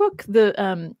second book,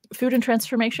 the Food and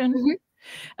Transformation.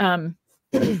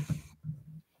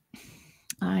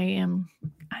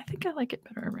 I think I like it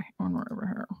better over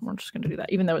here. We're just going to do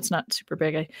that, even though it's not super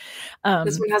big.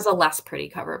 This one has a less pretty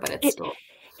cover, but it's still.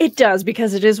 It does,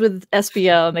 because it is with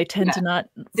SBL, and they tend to not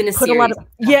put a lot of.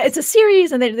 Yeah, it's a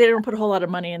series, and they don't put a whole lot of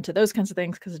money into those kinds of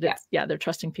things because they're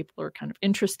trusting people who are kind of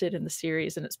interested in the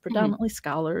series, and it's predominantly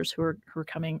scholars who are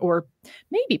coming, or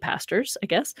maybe pastors, I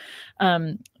guess.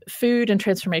 Food and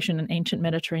Transformation in Ancient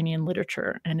Mediterranean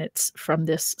Literature, and it's from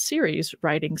this series,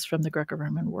 Writings from the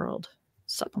Greco-Roman World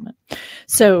supplement.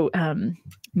 So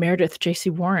Meredith J.C.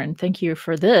 Warren, thank you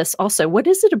for this. Also, what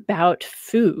is it about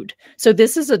food? So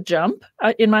this is a jump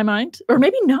in my mind, or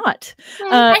maybe not.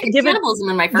 I had cannibalism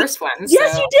in my first one.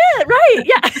 Yes, you did. Right.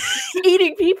 Yeah.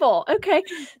 Eating people. Okay.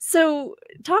 So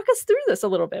talk us through this a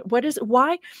little bit.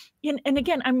 Why? And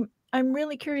again, I'm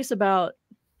really curious about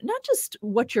not just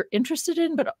what you're interested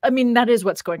in, but I mean, that is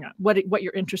what's going on, what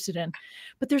you're interested in.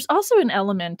 But there's also an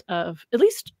element of, at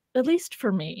least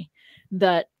for me,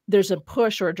 that there's a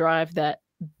push or a drive that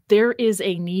there is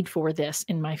a need for this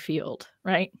in my field,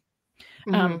 right?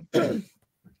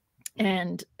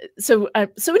 And so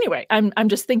anyway, I'm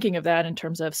just thinking of that in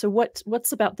terms of, so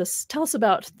what's about this? Tell us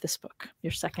about this book,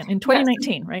 your second, in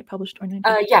 2019, right? Published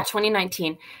 2019. Yeah,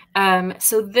 2019.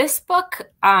 So this book,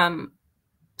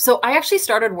 so I actually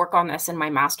started work on this in my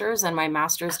master's, and my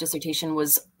master's dissertation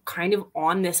was kind of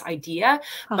on this idea,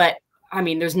 but I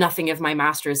mean, there's nothing of my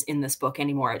master's in this book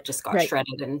anymore. It just got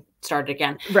shredded and started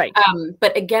again. Right.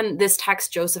 But again, this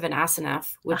text, Joseph and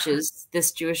Asenath, which is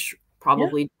this Jewish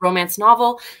probably romance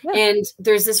novel. And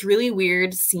there's this really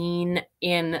weird scene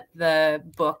in the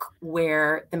book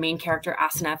where the main character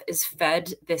Asenath is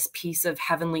fed this piece of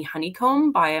heavenly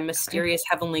honeycomb by a mysterious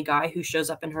heavenly guy who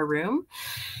shows up in her room.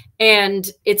 And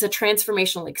it's a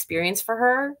transformational experience for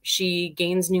her. She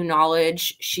gains new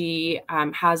knowledge. She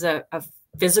has a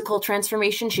physical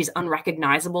transformation. She's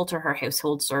unrecognizable to her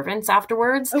household servants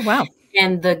afterwards. Oh, wow.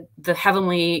 And the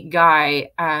heavenly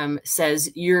guy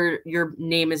says, your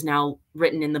name is now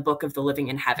written in the book of the living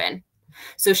in heaven.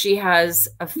 So she has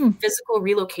a physical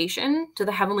relocation to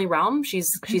the heavenly realm.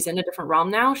 She's in a different realm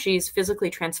now. She's physically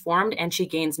transformed, and she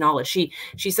gains knowledge.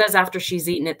 She says after she's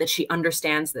eaten it that she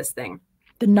understands this thing.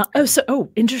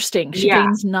 Interesting. She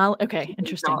gains knowledge. Okay,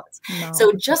 interesting.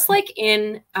 So just like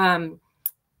in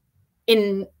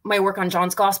my work on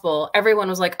John's Gospel, everyone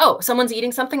was like, oh, someone's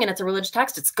eating something and it's a religious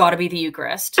text, it's got to be the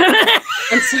Eucharist.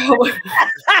 And so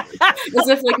as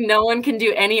if like no one can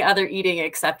do any other eating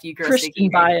except Eucharistic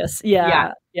Christian bias.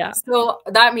 Yeah. So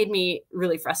that made me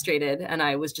really frustrated, and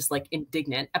I was just like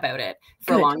indignant about it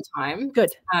for a long time. Good.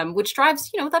 Which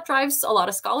drives, that drives a lot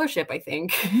of scholarship, I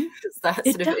think. That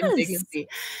sort of indignancy.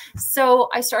 So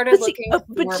I started looking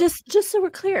but just so we're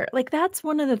clear, like that's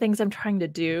one of the things I'm trying to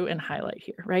do and highlight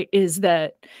here, right? Is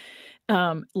that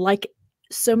like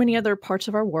so many other parts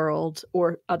of our world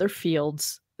or other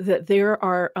fields, that there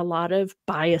are a lot of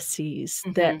biases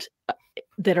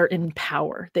that are in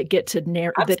power, that get to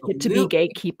that get to be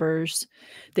gatekeepers,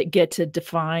 that get to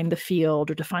define the field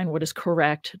or define what is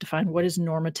correct, define what is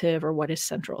normative or what is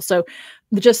central. So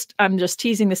I'm just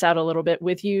teasing this out a little bit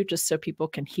with you, just so people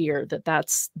can hear that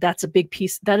that's a big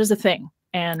piece. That is a thing.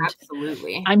 And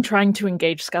I'm trying to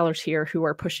engage scholars here who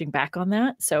are pushing back on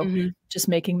that. So just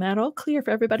making that all clear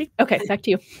for everybody. Okay, back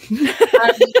to you.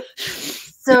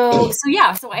 So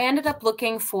I ended up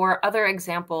looking for other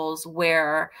examples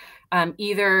where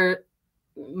either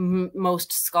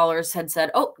most scholars had said,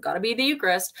 oh, gotta be the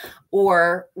Eucharist,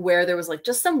 or where there was like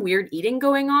just some weird eating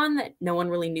going on that no one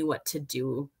really knew what to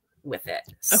do with it.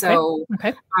 So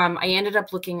I ended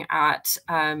up looking at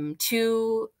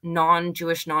two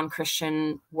non-Jewish,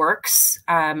 non-Christian works,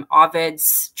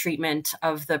 Ovid's treatment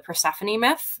of the Persephone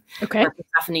myth, where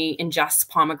Persephone ingests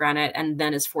pomegranate and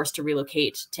then is forced to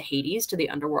relocate to Hades, to the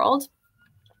underworld.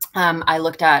 I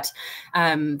looked at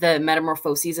the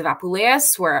Metamorphoses of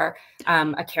Apuleius, where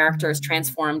a character is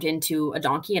transformed into a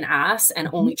donkey, an ass, and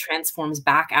only transforms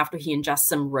back after he ingests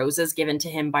some roses given to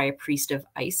him by a priest of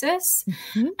Isis.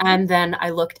 And then I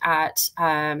looked at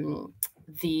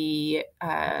the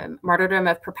martyrdom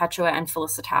of Perpetua and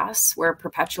Felicitas, where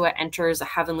Perpetua enters a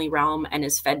heavenly realm and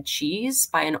is fed cheese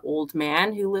by an old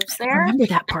man who lives there. I remember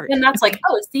that part. And that's like,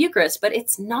 oh, it's the Eucharist, but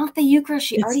it's not the Eucharist.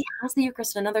 She already has the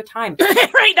Eucharist another time.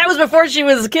 Right, that was before she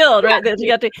was killed, right? She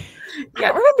got to, I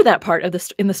don't remember that part of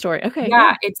in the story. Okay.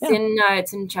 Yeah, it's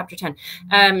in chapter 10.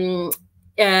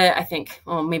 I think,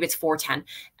 maybe it's 4:10.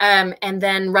 And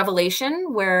then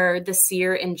Revelation, where the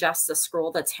seer ingests a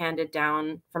scroll that's handed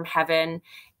down from heaven,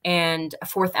 and a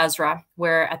fourth Ezra,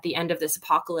 where at the end of this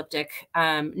apocalyptic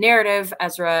narrative,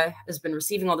 Ezra has been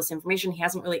receiving all this information. He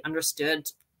hasn't really understood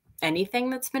anything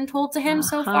that's been told to him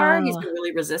so far. He's been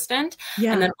really resistant.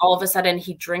 And then all of a sudden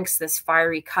he drinks this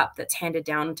fiery cup that's handed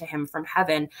down to him from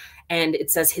heaven. And it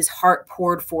says his heart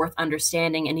poured forth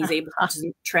understanding, and he's able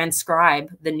to transcribe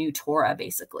the new Torah,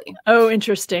 basically. Oh,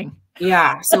 interesting.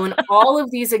 Yeah. So in all of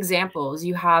these examples,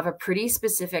 you have a pretty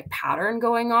specific pattern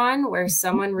going on where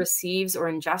someone receives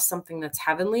or ingests something that's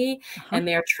heavenly, and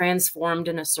they are transformed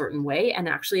in a certain way, and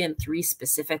actually in three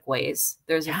specific ways.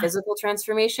 There's a physical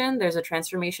transformation, there's a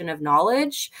transformation of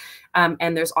knowledge,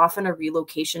 and there's often a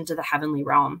relocation to the heavenly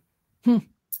realm.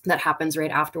 That happens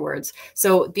right afterwards.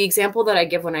 So the example that I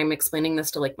give when I'm explaining this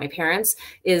to like my parents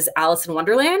is Alice in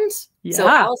Wonderland. So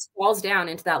Alice falls down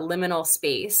into that liminal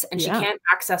space, and she can't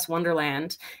access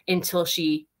Wonderland until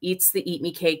she eats the Eat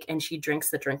Me cake and she drinks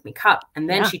the Drink Me cup. And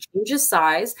then she changes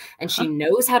size, and she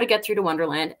knows how to get through to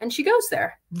Wonderland, and she goes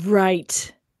there.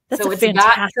 Right. That's so a it's that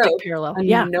fantastic trope, parallel. and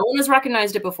Yeah. no one has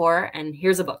recognized it before, and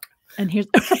here's a book. And here's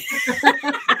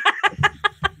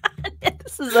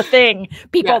this is a thing.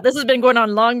 People, Yeah. this has been going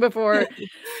on long before.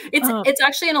 It's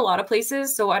actually in a lot of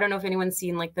places. So I don't know if anyone's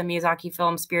seen like the Miyazaki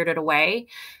film Spirited Away,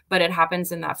 but it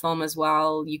happens in that film as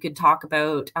well. You could talk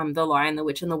about The Lion, the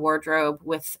Witch, and the Wardrobe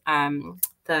with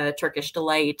the Turkish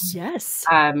Delight. Yes.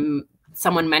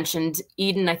 Someone mentioned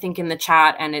Eden, I think, in the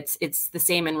chat, and it's the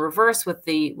same in reverse with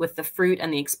the fruit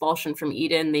and the expulsion from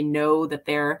Eden. They know that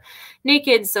they're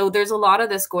naked. So there's a lot of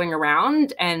this going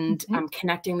around, and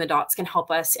connecting the dots can help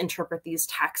us interpret these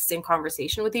texts in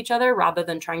conversation with each other rather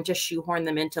than trying to shoehorn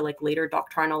them into like later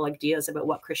doctrinal ideas about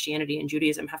what Christianity and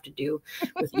Judaism have to do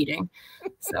with eating.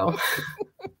 So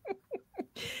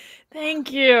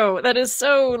thank you. That is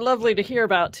so lovely to hear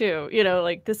about too. You know,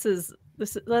 like this is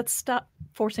let's stop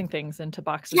forcing things into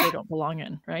boxes they don't belong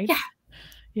in, right?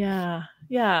 Yeah.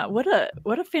 What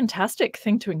a fantastic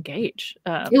thing to engage.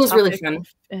 It was really fun.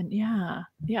 And yeah.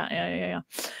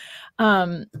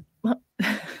 I'm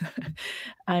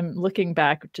looking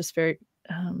back just very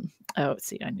oh,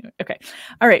 see, I knew it. Okay.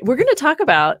 All right. We're going to talk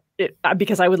about it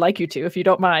because I would like you to, if you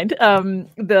don't mind,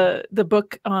 the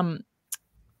book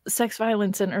Sex,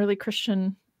 Violence, and Early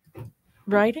Christian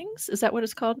Writings. Is that what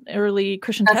it's called? Early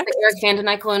Christian texts? Eric Van den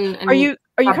Eyck and are you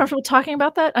comfortable talking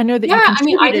about that? I know that you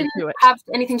contributed I didn't to it. have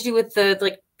anything to do with the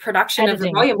like production editing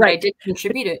of the volume, but I did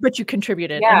contribute it. But you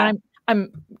contributed. Yeah. And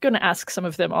I'm going to ask some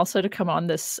of them also to come on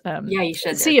this. You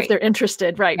should see if they're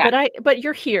interested. Right. Yeah. But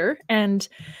you're here, and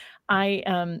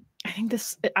I think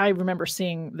I remember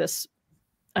seeing this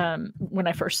when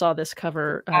I first saw this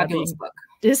cover. Book.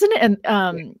 Isn't it?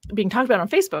 And being talked about on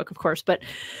Facebook, of course, but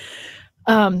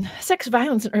Sex,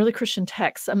 Violence, and Early Christian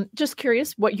Texts. I'm just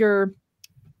curious what your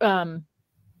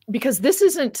because this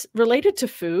isn't related to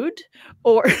food,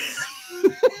 or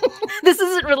this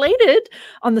isn't related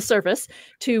on the surface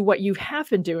to what you have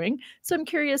been doing. So I'm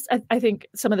curious. I think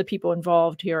some of the people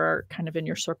involved here are kind of in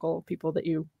your circle, people that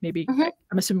you maybe,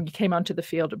 I'm assuming you came onto the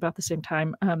field about the same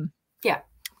time.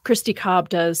 Christy Cobb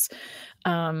does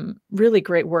really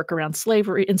great work around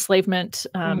slavery, enslavement,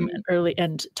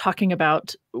 and talking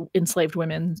about enslaved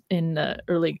women in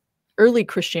early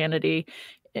Christianity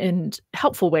in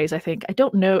helpful ways, I think. I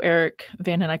don't know Eric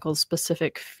Van den Eyck's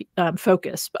specific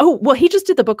focus. Oh, well, he just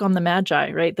did the book on the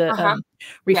Magi, right? The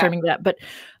reframing that. But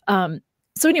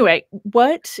so anyway,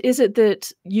 what is it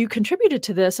that you contributed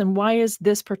to this, and why is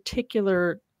this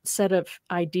particular set of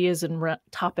ideas and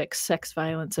topics, sex,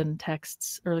 violence, and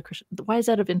texts, early Christian, why is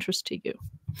that of interest to you?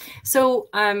 So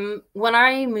when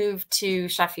I moved to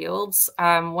Sheffield,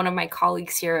 one of my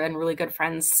colleagues here and really good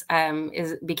friends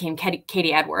became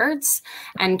Katie Edwards.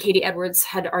 And Katie Edwards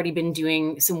had already been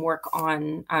doing some work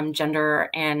on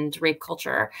gender and rape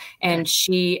culture. And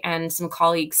she and some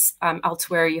colleagues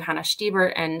elsewhere, Johanna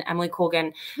Stiebert and Emily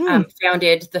Colgan,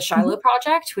 founded the Shiloh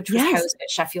Project, which was housed at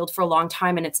Sheffield for a long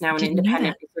time. And it's now an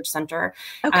independent research center.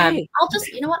 Okay. I'll just,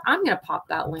 you know what, I'm going to pop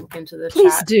that link into the chat.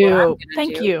 Please do.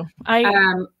 Thank you.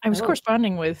 I was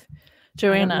corresponding with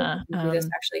Joanna. This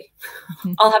actually,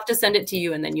 I'll have to send it to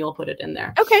you, and then you'll put it in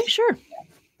there. Okay, sure.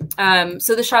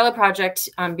 So the Shiloh Project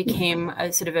became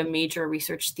a sort of a major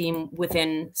research theme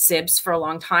within SIBS for a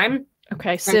long time.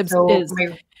 Okay, SIBS is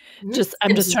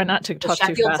I'm just trying not to talk too fast.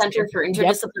 Sheffield Center for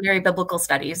Interdisciplinary Biblical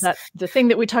Studies. That's the thing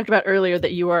that we talked about earlier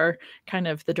that you are kind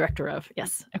of the director of.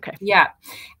 Yes. Okay. Yeah.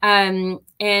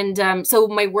 So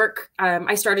my work,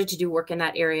 I started to do work in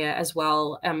that area as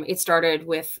well. It started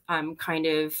with kind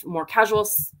of more casual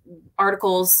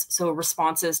articles, so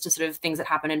responses to sort of things that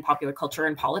happen in popular culture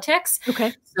and politics.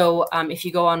 Okay. So if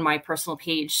you go on my personal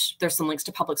page, there's some links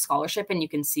to public scholarship, and you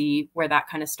can see where that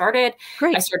kind of started.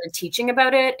 Great. I started teaching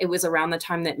about it. It was around the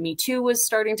time that Me Too was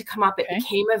starting to come up. It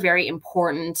became a very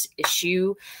important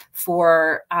issue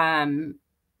for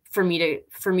me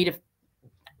to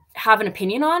have an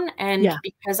opinion on. And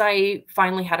because I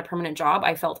finally had a permanent job,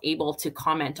 I felt able to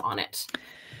comment on it.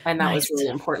 And that was really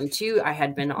important too. I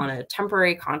had been on a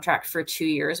temporary contract for 2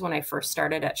 years when I first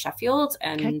started at Sheffield,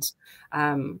 and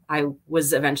I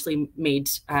was eventually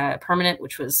made permanent,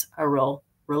 which was a real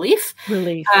relief.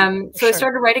 So I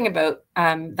started writing about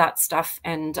that stuff,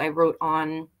 and I wrote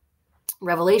on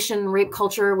Revelation, rape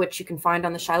culture, which you can find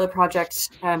on the Shiloh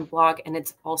Project blog, and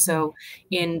it's also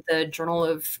in the Journal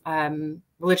of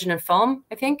Religion and Film,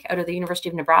 I think, out of the University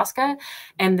of Nebraska.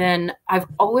 And then I've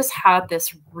always had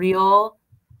this real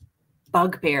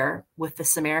bugbear with the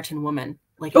Samaritan woman.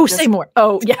 Like, say more.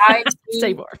 Oh, yeah.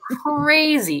 Say more.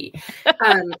 Crazy.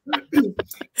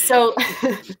 So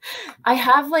I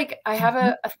have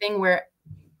a thing where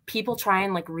people try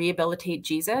and like rehabilitate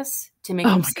Jesus to make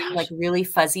Oh him my seem gosh. like really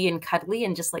fuzzy and cuddly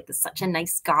and just like such a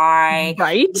nice guy,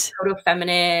 Right?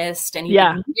 proto-feminist, and he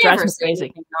Yeah, would drives never me say crazy.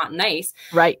 anything not nice.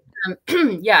 Right.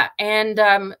 Yeah, and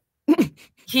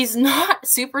he's not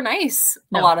super nice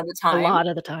a No, lot of the a time. lot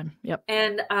of the time. Yep.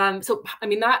 And so, I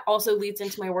mean, that also leads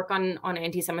into my work on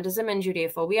anti-Semitism and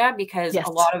Judeophobia, because Yes.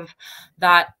 a lot of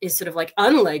that is sort of like,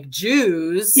 unlike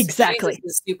Jews, Exactly.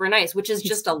 Jesus is super nice, which is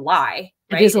just a lie,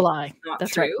 right? It is a lie. It's not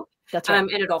That's true. right. That's right.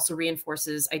 And it also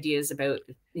reinforces ideas about,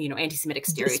 you know, anti-Semitic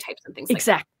stereotypes and things like that.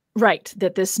 Exactly. Right.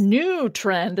 That this new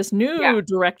trend, this new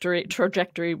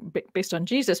trajectory based on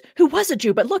Jesus, who was a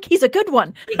Jew, but look, he's a good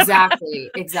one.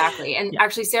 Exactly. Exactly. And Yeah.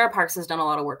 actually, Sarah Parks has done a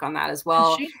lot of work on that as Has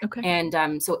well. she? Okay.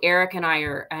 And so Eric and I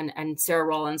are, and Sarah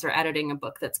Rollins are editing a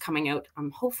book that's coming out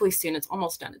hopefully soon. It's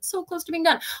almost done. It's so close to being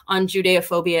done, on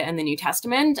Judeophobia and the New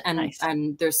Testament. And Nice.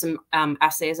 and there's some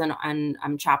essays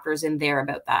and chapters in there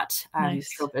about that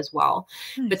Nice. trope as well.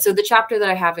 Nice. But so the chapter that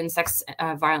I have in Sex,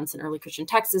 Violence, and Early Christian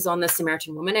Texts is on the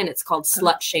Samaritan woman, and it's called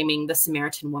Slut Shaming the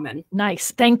Samaritan Woman.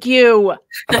 Nice. Thank you.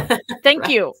 Thank Right.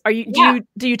 you. Are you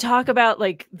do you talk about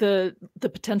like the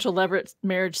potential leverage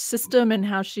marriage system and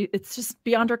how it's just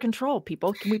beyond our control,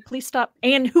 people? Can we please stop?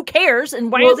 And who cares?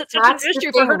 And why is it such an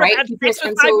issue for her to have sex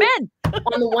with 5 men?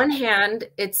 On the one hand,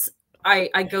 it's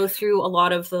I go through a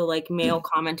lot of the like male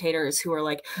commentators who are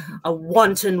like, a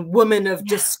wanton woman of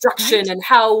destruction, and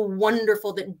how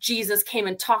wonderful that Jesus came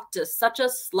and talked to such a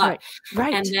slut.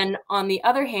 Right. And then on the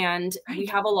other hand, we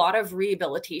have a lot of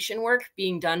rehabilitation work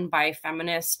being done by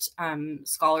feminist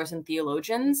scholars and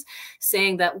theologians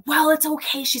saying that, well, it's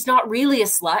okay, she's not really a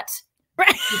slut.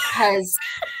 Because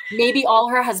maybe all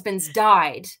her husbands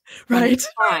died. Right.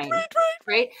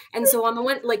 And so on the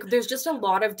one, like, there's just a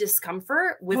lot of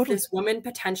discomfort with this woman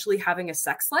potentially having a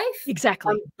sex life.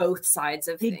 Exactly. On both sides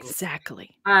of things.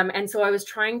 Exactly. And so I was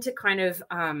trying to kind of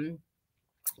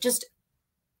just,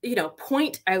 you know,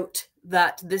 point out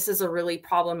that this is a really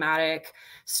problematic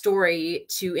story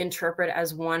to interpret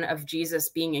as one of Jesus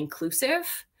being inclusive,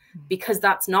 because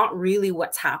that's not really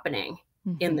what's happening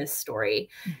in this story.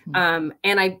 And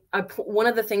I one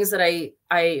of the things that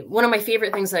one of my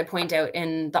favorite things that I point out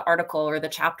in the article or the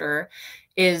chapter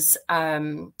is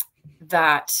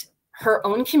that her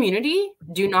own community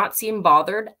do not seem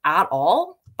bothered at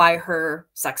all by her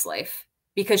sex life,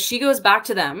 because she goes back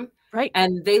to them. Right.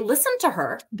 And they listen to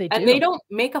her. And they don't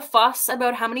make a fuss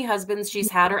about how many husbands she's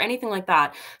had or anything like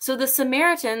that. So the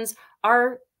Samaritans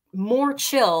are more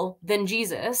chill than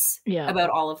Jesus about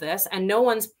all of this. And no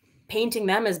one's painting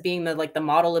them as being the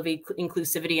model of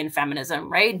inclusivity and feminism,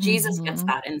 right? Jesus gets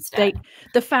that instead.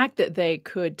 The fact that they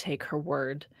could take her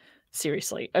word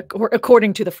seriously,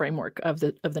 according to the framework of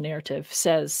the narrative,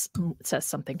 says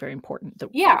something very important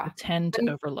that we tend to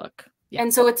overlook.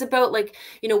 And so it's about, like,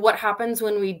 you know, what happens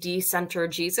when we decenter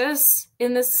Jesus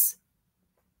in this,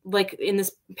 like, in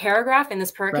this paragraph, in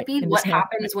this pericope. What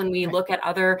happens when we look at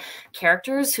other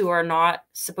characters who are not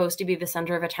supposed to be the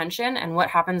center of attention, and what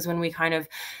happens when we kind of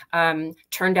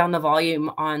turn down the volume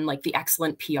on, like, the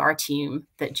excellent PR team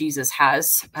that Jesus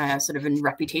has sort of in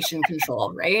reputation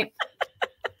control, right?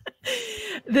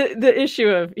 The issue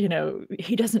of, you know,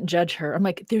 he doesn't judge her. I'm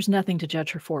like, there's nothing to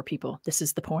judge her for, people. This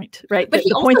is the point, right? But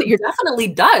the point that you're definitely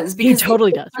does, because he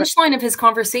totally does. The punchline of his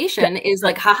conversation is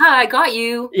like, haha, I got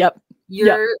you. Yep.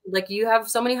 You're like, you have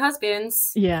so many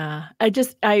husbands. Yeah.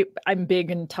 I'm big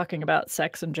in talking about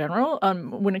sex in general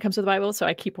when it comes to the Bible. So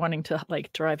I keep wanting to,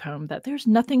 like, drive home that there's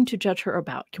nothing to judge her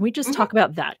about. Can we just talk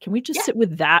about that? Can we just sit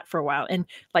with that for a while? And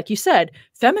like you said,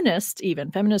 feminists,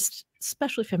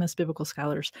 especially feminist biblical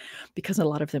scholars, because a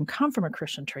lot of them come from a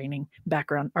Christian training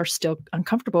background, are still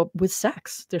uncomfortable with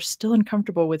sex. They're still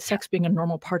uncomfortable with sex being a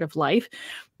normal part of life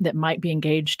that might be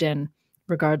engaged in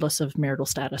regardless of marital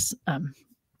status.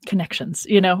 Connections,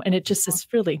 you know, and it just is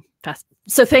really fast.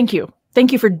 So thank you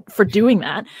for doing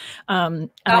that. That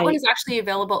one is actually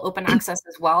available open access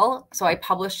as well. So I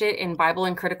published it in Bible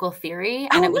and Critical Theory,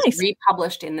 and it was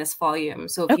republished in this volume.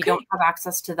 So if you don't have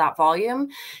access to that volume,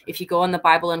 if you go on the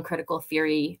Bible and Critical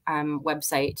Theory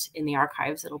website in the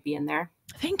archives, it'll be in there.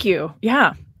 Thank you.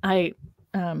 Yeah, I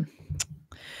was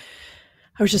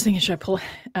just thinking, should I pull?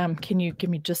 Can you give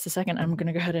me just a second? I'm going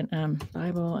to go ahead and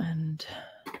Bible and.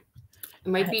 It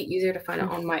might be easier to find it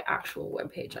on my actual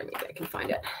webpage. Maybe I can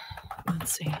find it.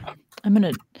 Let's see. I'm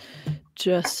going to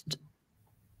just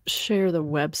share the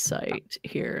website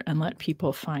here and let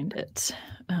people find it.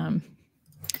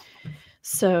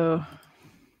 So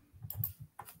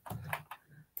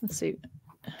let's see.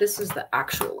 This is the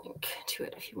actual link to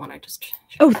it if you want to just.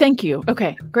 Oh, thank you.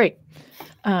 Okay, great.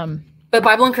 But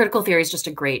Bible and Critical Theory is just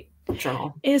a great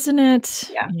journal. Isn't it?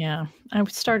 Yeah. Yeah. I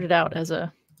started out as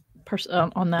a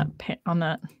person on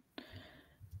that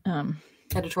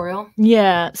editorial.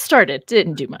 Yeah, started,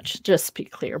 didn't do much, just to be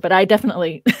clear. But I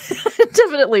definitely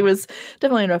was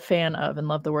a fan of and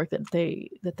love the work that they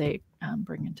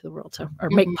bring into the world, so or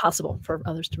make possible for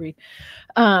others to read.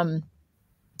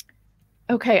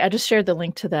 Okay, I just shared the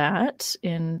link to that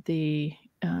in the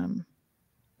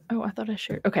oh, I thought I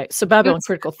shared. Okay, so Bible and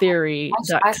Critical Theory.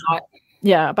 I saw it.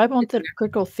 Yeah, Bible and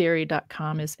Critical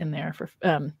Theory.com is in there for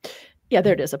yeah,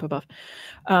 there it is up above.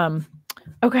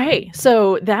 Okay,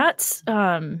 so that's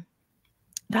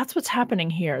what's happening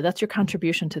here. That's your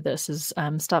contribution to this is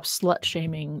stop slut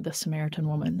shaming the Samaritan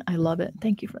woman. I love it.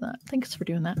 Thank you for that. Thanks for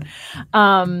doing that.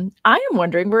 I am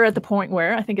wondering, we're at the point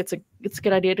where I think it's a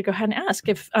good idea to go ahead and ask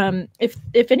if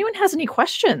anyone has any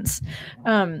questions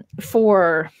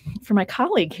for my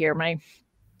colleague here, my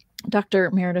Dr.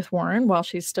 Meredith Warren, while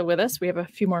she's still with us. We have a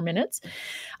few more minutes.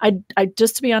 I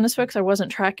just, to be honest, folks, I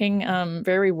wasn't tracking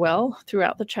very well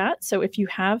throughout the chat. So if you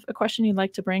have a question you'd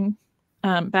like to bring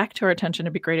back to our attention,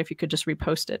 it'd be great if you could just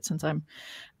repost it, since I'm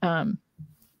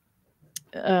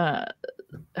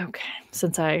okay,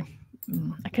 since I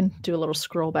can do a little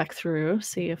scroll back through,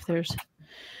 see if there's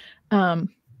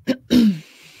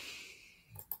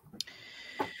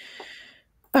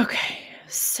okay,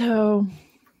 so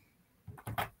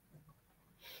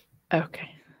okay.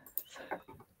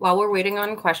 While we're waiting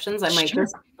on questions, I might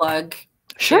just plug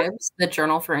JIBS, the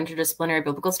Journal for Interdisciplinary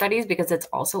Biblical Studies, because it's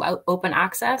also open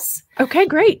access. Okay,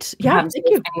 great. Yeah, thank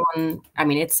you. Anyone, I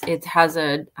mean, it has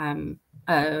a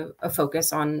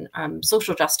focus on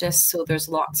social justice. So there's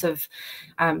lots of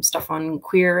stuff on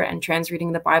queer and trans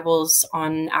reading the Bibles,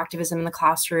 on activism in the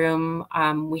classroom.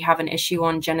 We have an issue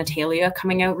on genitalia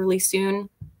coming out really soon.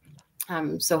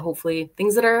 So hopefully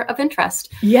things that are of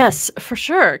interest. Yes, for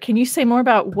sure. Can you say more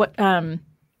about what, and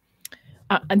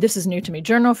this is new to me,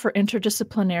 Journal for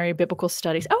Interdisciplinary Biblical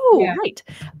Studies. Oh, yeah. Right.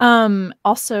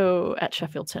 Also at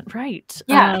Sheffield Center, right.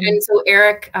 Yeah, and so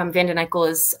Eric Van den Eykel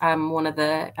is one of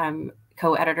the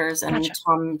co-editors, and gotcha.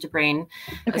 Tom DeBrain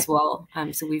as well.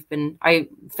 So we've been,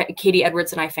 Katie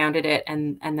Edwards and I founded it,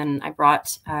 and then I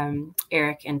brought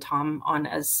Eric and Tom on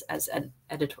as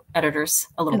editors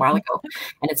a little while ago,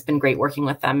 and it's been great working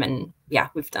with them. And yeah,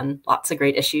 we've done lots of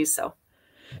great issues. So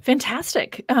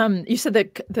fantastic. You said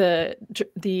that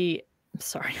the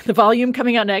volume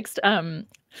coming out next.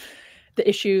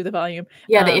 The volume.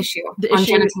 Yeah, the issue on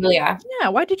genitalia. Yeah,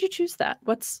 why did you choose that?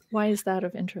 Why is that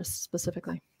of interest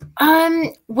specifically?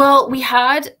 Well, we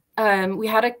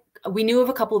knew of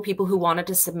a couple of people who wanted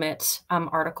to submit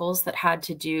articles that had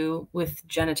to do with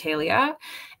genitalia,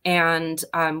 and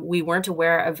we weren't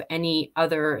aware of any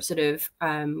other sort of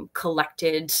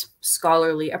collected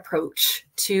scholarly approach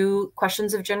to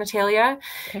questions of genitalia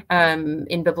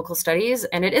in biblical studies.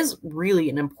 And it is really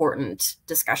an important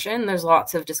discussion. There's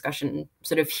lots of discussion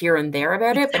sort of here and there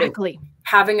about it, but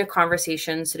having a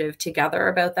conversation sort of together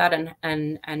about that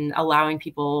and allowing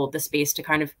people the space to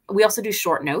kind of, we also do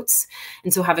short notes.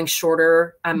 And so having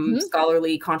shorter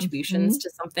scholarly contributions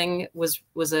to something was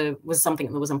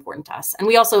something that was important to us. And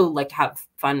we also like to have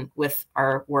fun with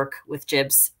our work with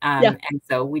JIBS. And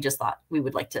so we just thought we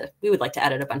would like to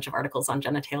edit a bunch of articles on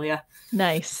genitalia.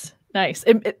 Nice.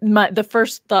 The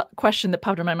first question that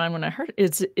popped in my mind when I heard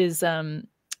it is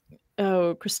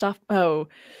Christoph, the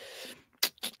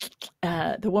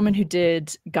woman who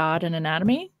did God and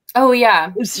Anatomy. Oh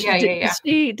yeah. Did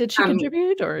she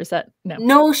contribute, or is that no?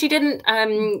 No, she didn't. I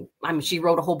mean, she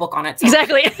wrote a whole book on it. So.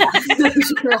 Exactly.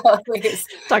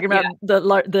 Talking about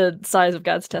the size of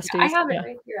God's testes. Yeah, I have it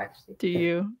right here, actually. Do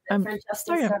you? I'm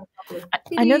sorry.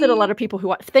 I know that a lot of people who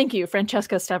watch. Thank you,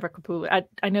 Francesca Stavrakopoulou.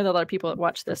 I know that a lot of people that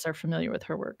watch this are familiar with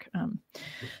her work.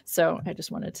 So I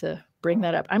just wanted to bring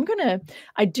that up.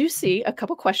 I do see a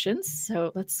couple questions.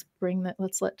 So let's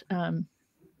let.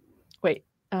 Wait.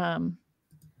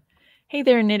 Hey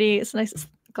there, Nitty. It's nice.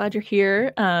 Glad you're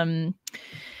here. I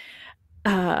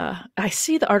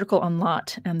see the article on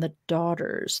Lot and the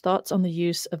daughters. Thoughts on the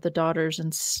use of the daughters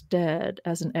instead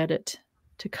as an edit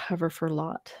to cover for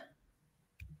Lot.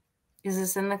 Is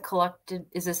this in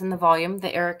the volume,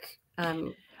 the Eric?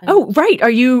 Oh, right. Are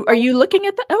you looking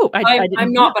at that? Oh,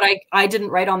 I'm not, but I didn't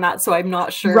write on that, so I'm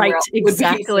not sure. Right,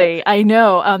 exactly. I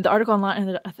know. The article on Lot and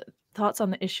the thoughts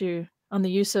on the issue. On the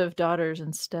use of daughters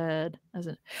instead,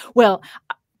 well,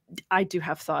 I do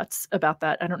have thoughts about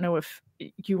that. I don't know if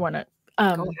you want to.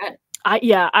 Go ahead.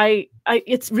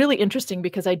 It's really interesting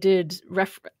because I did.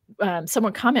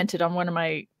 Someone commented on one of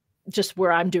my just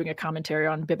where I'm doing a commentary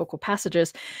on biblical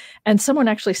passages, and someone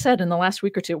actually said in the last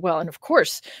week or two, well, and of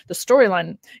course the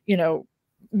storyline,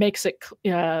 makes it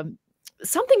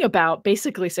something about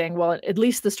basically saying, well, at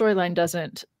least the storyline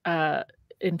doesn't.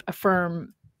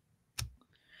 affirm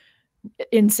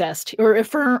incest or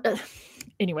affirm.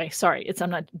 Anyway, sorry, I'm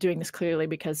not doing this clearly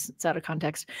because it's out of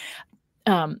context.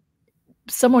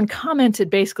 Someone commented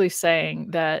basically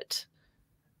saying that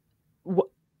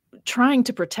trying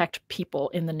to protect people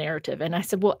in the narrative. And I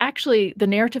said, well, actually, the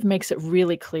narrative makes it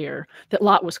really clear that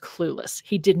Lot was clueless.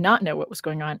 He did not know what was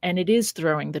going on. And it is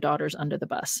throwing the daughters under the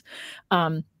bus.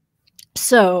 And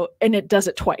it does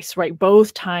it twice, right?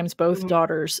 Both times, both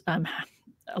daughters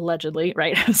allegedly,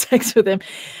 right, have sex with him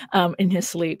in his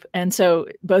sleep. And so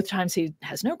both times he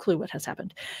has no clue what has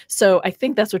happened. So I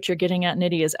think that's what you're getting at,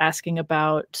 Nidhi, is asking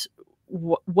about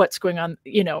what's going on,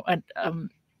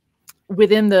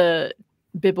 within the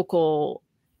biblical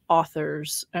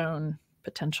author's own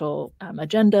potential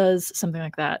agendas, something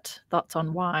like that. Thoughts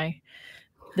on why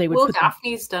they would. Well,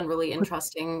 Daphne's done really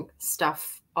interesting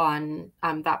stuff on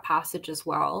that passage as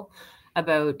well,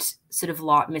 about sort of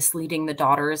Lot misleading the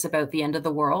daughters about the end of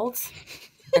the world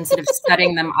and sort of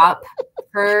setting them up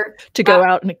to go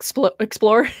out and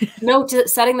explore. No,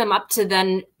 setting them up to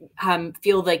then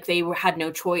feel like they had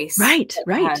no choice, right,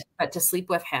 but to sleep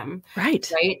with him,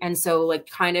 right. And so, like,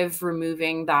 kind of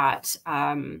removing that,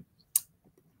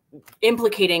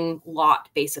 implicating Lot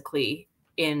basically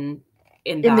in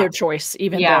their choice,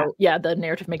 even though, the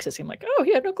narrative makes it seem like, oh,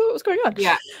 he had no clue what was going on.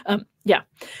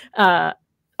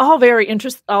 All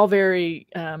very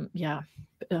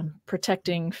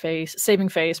protecting face, saving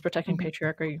face, protecting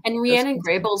patriarchy. And Rhiannon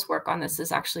Grable's work on this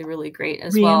is actually really great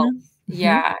as well.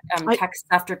 Yeah, Texts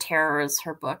After Terror is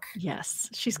her book. Yes,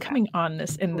 she's coming on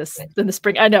in the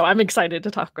spring. I know, I'm excited to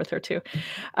talk with her too.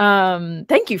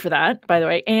 Thank you for that, by the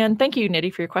way, and thank you,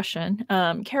 Nidhi, for your question.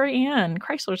 Carrie Ann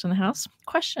Chrysler's in the house.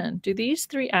 Question: do these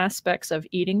three aspects of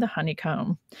eating the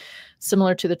honeycomb,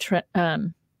 similar to the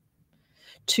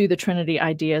Trinity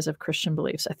ideas of Christian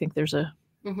beliefs? I think there's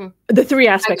the three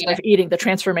aspects of eating, the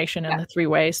transformation, and the three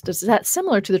ways. Is that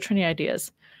similar to the Trinity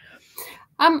ideas?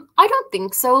 I don't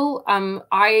think so.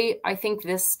 I think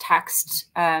this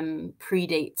text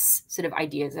predates sort of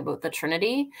ideas about the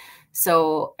Trinity.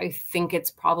 So I think it's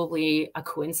probably a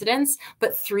coincidence.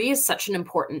 But 3 is such an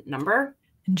important number,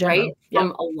 right?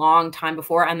 From a long time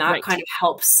before. And that kind of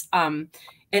helps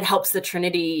it helps the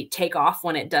Trinity take off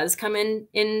when it does come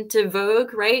into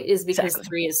vogue, right? Is because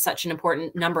 3 is such an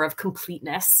important number of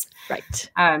completeness. Right.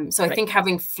 So I think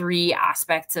having 3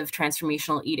 aspects of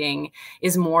transformational eating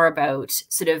is more about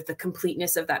sort of the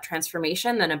completeness of that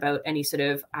transformation than about any sort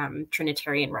of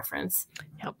Trinitarian reference.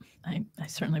 Yep. I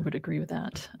certainly would agree with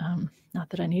that. Not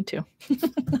that I need to.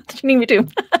 Not that you need me to.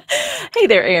 Hey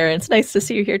there, Aaron. It's nice to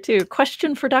see you here too.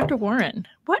 Question for Dr. Warren.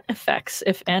 What effects,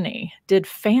 if any, did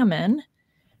famine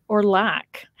or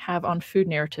lack have on food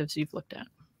narratives you've looked at?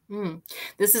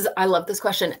 I love this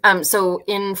question. So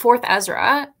in 4th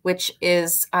Ezra, which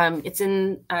is, it's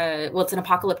an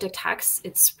apocalyptic text.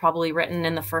 It's probably written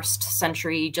in the 1st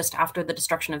century, just after the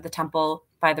destruction of the temple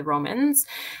by the Romans.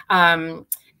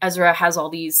 Ezra has all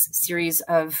these series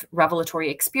of revelatory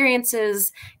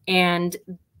experiences, and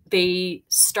they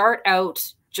start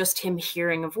out just him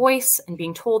hearing a voice and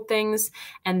being told things,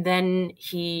 and then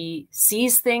he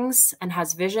sees things and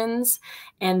has visions,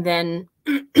 and then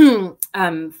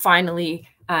finally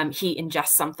he ingests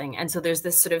something. And so there's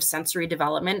this sort of sensory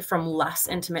development from less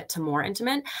intimate to more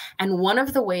intimate. And one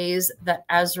of the ways that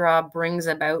Ezra brings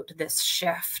about this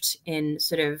shift in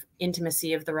sort of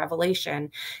intimacy of the revelation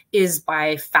is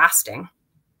by fasting.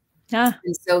 And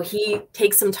so he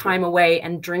takes some time away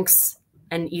and drinks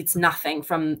and eats nothing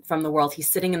from the world. He's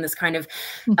sitting in this kind of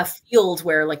a field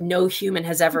where like no human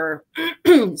has ever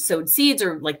sowed seeds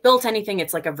or like built anything.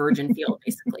 It's like a virgin field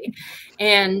basically.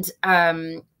 And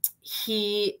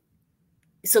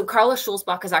so Carla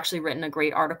Schulzbach has actually written a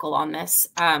great article on this.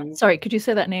 Sorry, could you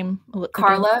say that name?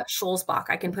 Carla Schulzbach.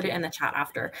 I can put it in the chat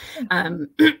after.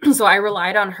 So I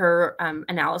relied on her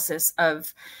analysis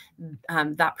of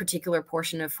that particular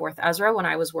portion of 4th Ezra when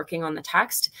I was working on the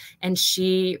text. And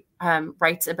she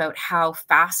writes about how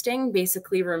fasting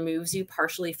basically removes you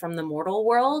partially from the mortal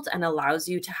world and allows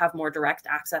you to have more direct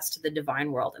access to the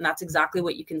divine world. And that's exactly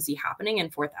what you can see happening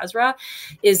in 4th Ezra,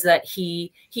 is that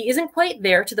he isn't quite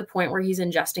there to the point where he's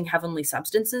ingesting heavenly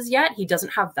substances yet. He doesn't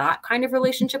have that kind of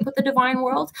relationship with the divine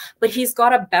world, but he's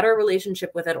got a better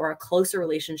relationship with it, or a closer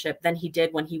relationship than he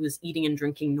did when he was eating and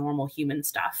drinking normal human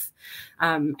stuff.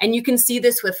 And you can see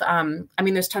this with, I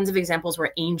mean, there's tons of examples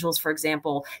where angels, for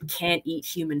example, can't eat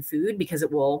human food because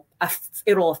it'll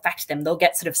affect them. They'll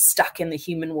get sort of stuck in the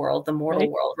human world, the mortal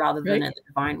world, rather than in the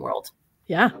divine world.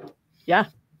 Yeah.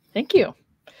 Thank you.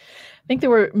 think there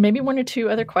were maybe one or two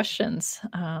other questions.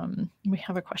 We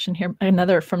have a question here,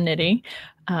 another from Nidhi.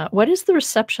 What is the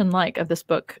reception like of this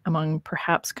book among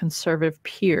perhaps conservative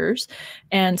peers?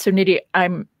 And so Nidhi,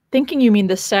 I'm thinking you mean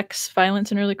the sex,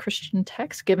 violence, and early Christian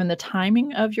texts, given the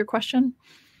timing of your question.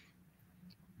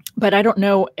 But I don't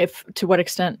know if to what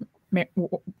extent,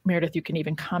 Meredith, you can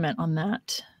even comment on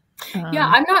that.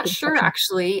 Yeah, I'm not sure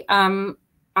actually.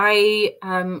 I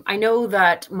know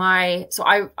that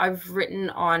I've written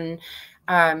on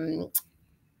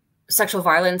sexual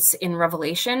violence in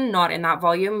Revelation, not in that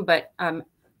volume, but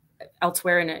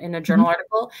elsewhere in a journal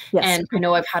article. Yes. And I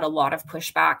know I've had a lot of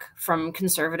pushback from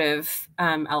conservative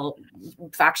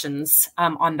factions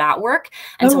on that work.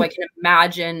 And so I can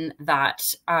imagine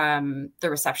that the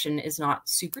reception is not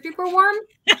super duper warm.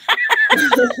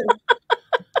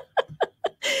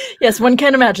 Yes, one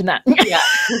can imagine that. Yeah.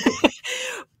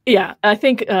 Yeah, I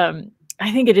think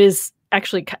it is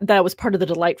actually, that was part of the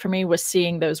delight for me, was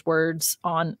seeing those words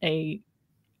on a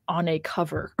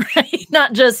cover, right?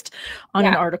 Not just on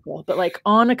an article, but like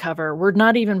on a cover. We're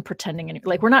not even pretending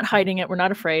like we're not hiding it. We're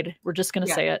not afraid. We're just going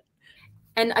to say it.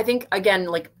 And I think, again,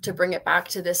 like to bring it back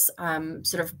to this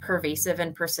sort of pervasive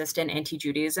and persistent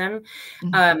anti-Judaism,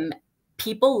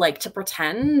 people like to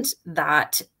pretend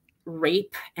that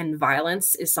rape and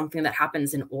violence is something that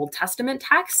happens in Old Testament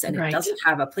texts and it doesn't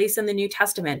have a place in the New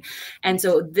Testament. And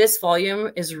so this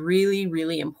volume is really,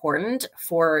 really important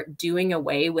for doing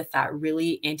away with that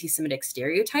really anti-Semitic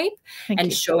stereotype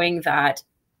and showing that,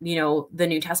 you know, the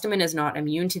New Testament is not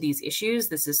immune to these issues.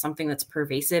 This is something that's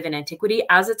pervasive in antiquity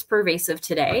as it's pervasive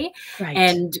today.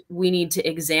 And we need to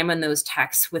examine those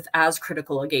texts with as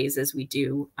critical a gaze as we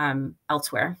do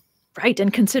elsewhere. Right.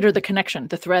 And consider the connection,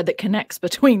 the thread that connects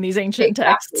between these ancient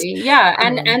texts. Yeah.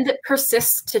 And that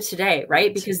persists to today,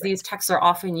 right? Because these texts are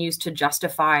often used to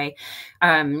justify,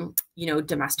 you know,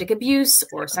 domestic abuse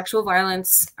or sexual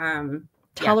violence.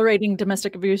 Tolerating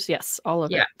domestic abuse. Yes. All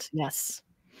of it. Yes.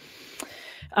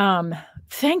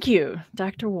 Thank you,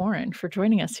 Dr. Warren, for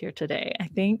joining us here today. I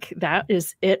think that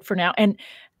is it for now. And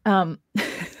there's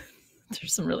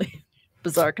some really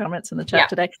bizarre comments in the chat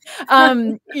today.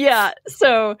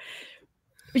 So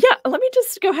let me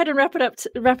just go ahead and wrap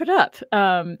it up.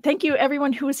 Thank you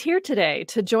everyone who was here today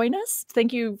to join us.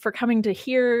 Thank you for coming to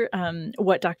hear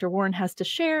what Dr. Warren has to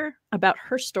share about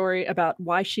her story, about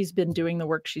why she's been doing the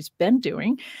work she's been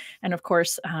doing. And of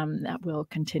course, that will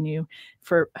continue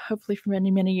for hopefully for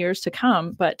many, many years to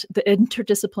come. But the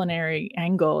interdisciplinary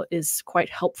angle is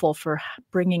quite helpful for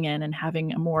bringing in and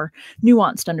having a more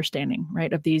nuanced understanding,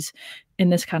 right, of these, in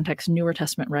this context, Newer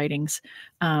Testament writings.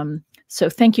 So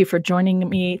thank you for joining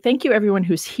me. Thank you everyone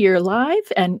who's here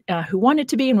live and who wanted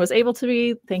to be and was able to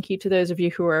be. Thank you to those of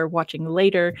you who are watching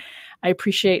later. I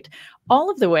appreciate all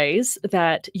of the ways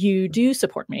that you do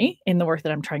support me in the work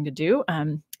that I'm trying to do.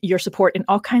 Your support in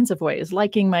all kinds of ways,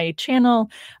 liking my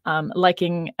channel,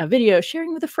 liking a video,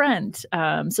 sharing with a friend,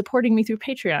 supporting me through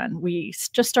Patreon. We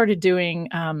just started doing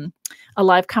a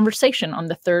live conversation on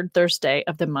the third Thursday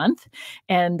of the month.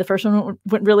 And the first one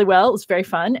went really well. It was very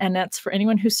fun. And that's for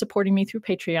anyone who's supporting me through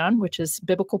Patreon, which is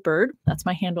Biblical Bird. That's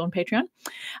my handle on Patreon.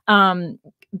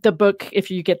 The book,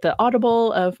 if you get the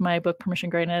Audible of my book, Permission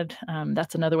Granted,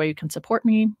 that's another way you can support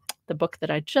me. The book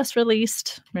that I just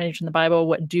released, Managing the Bible,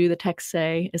 What Do the Texts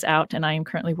Say, is out, and I am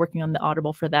currently working on the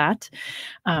Audible for that.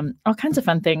 All kinds of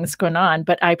fun things going on,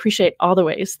 but I appreciate all the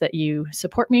ways that you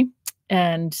support me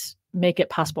and make it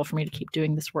possible for me to keep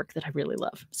doing this work that I really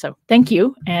love. So thank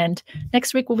you, and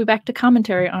next week we'll be back to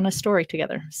commentary on a story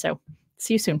together. So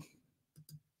see you soon.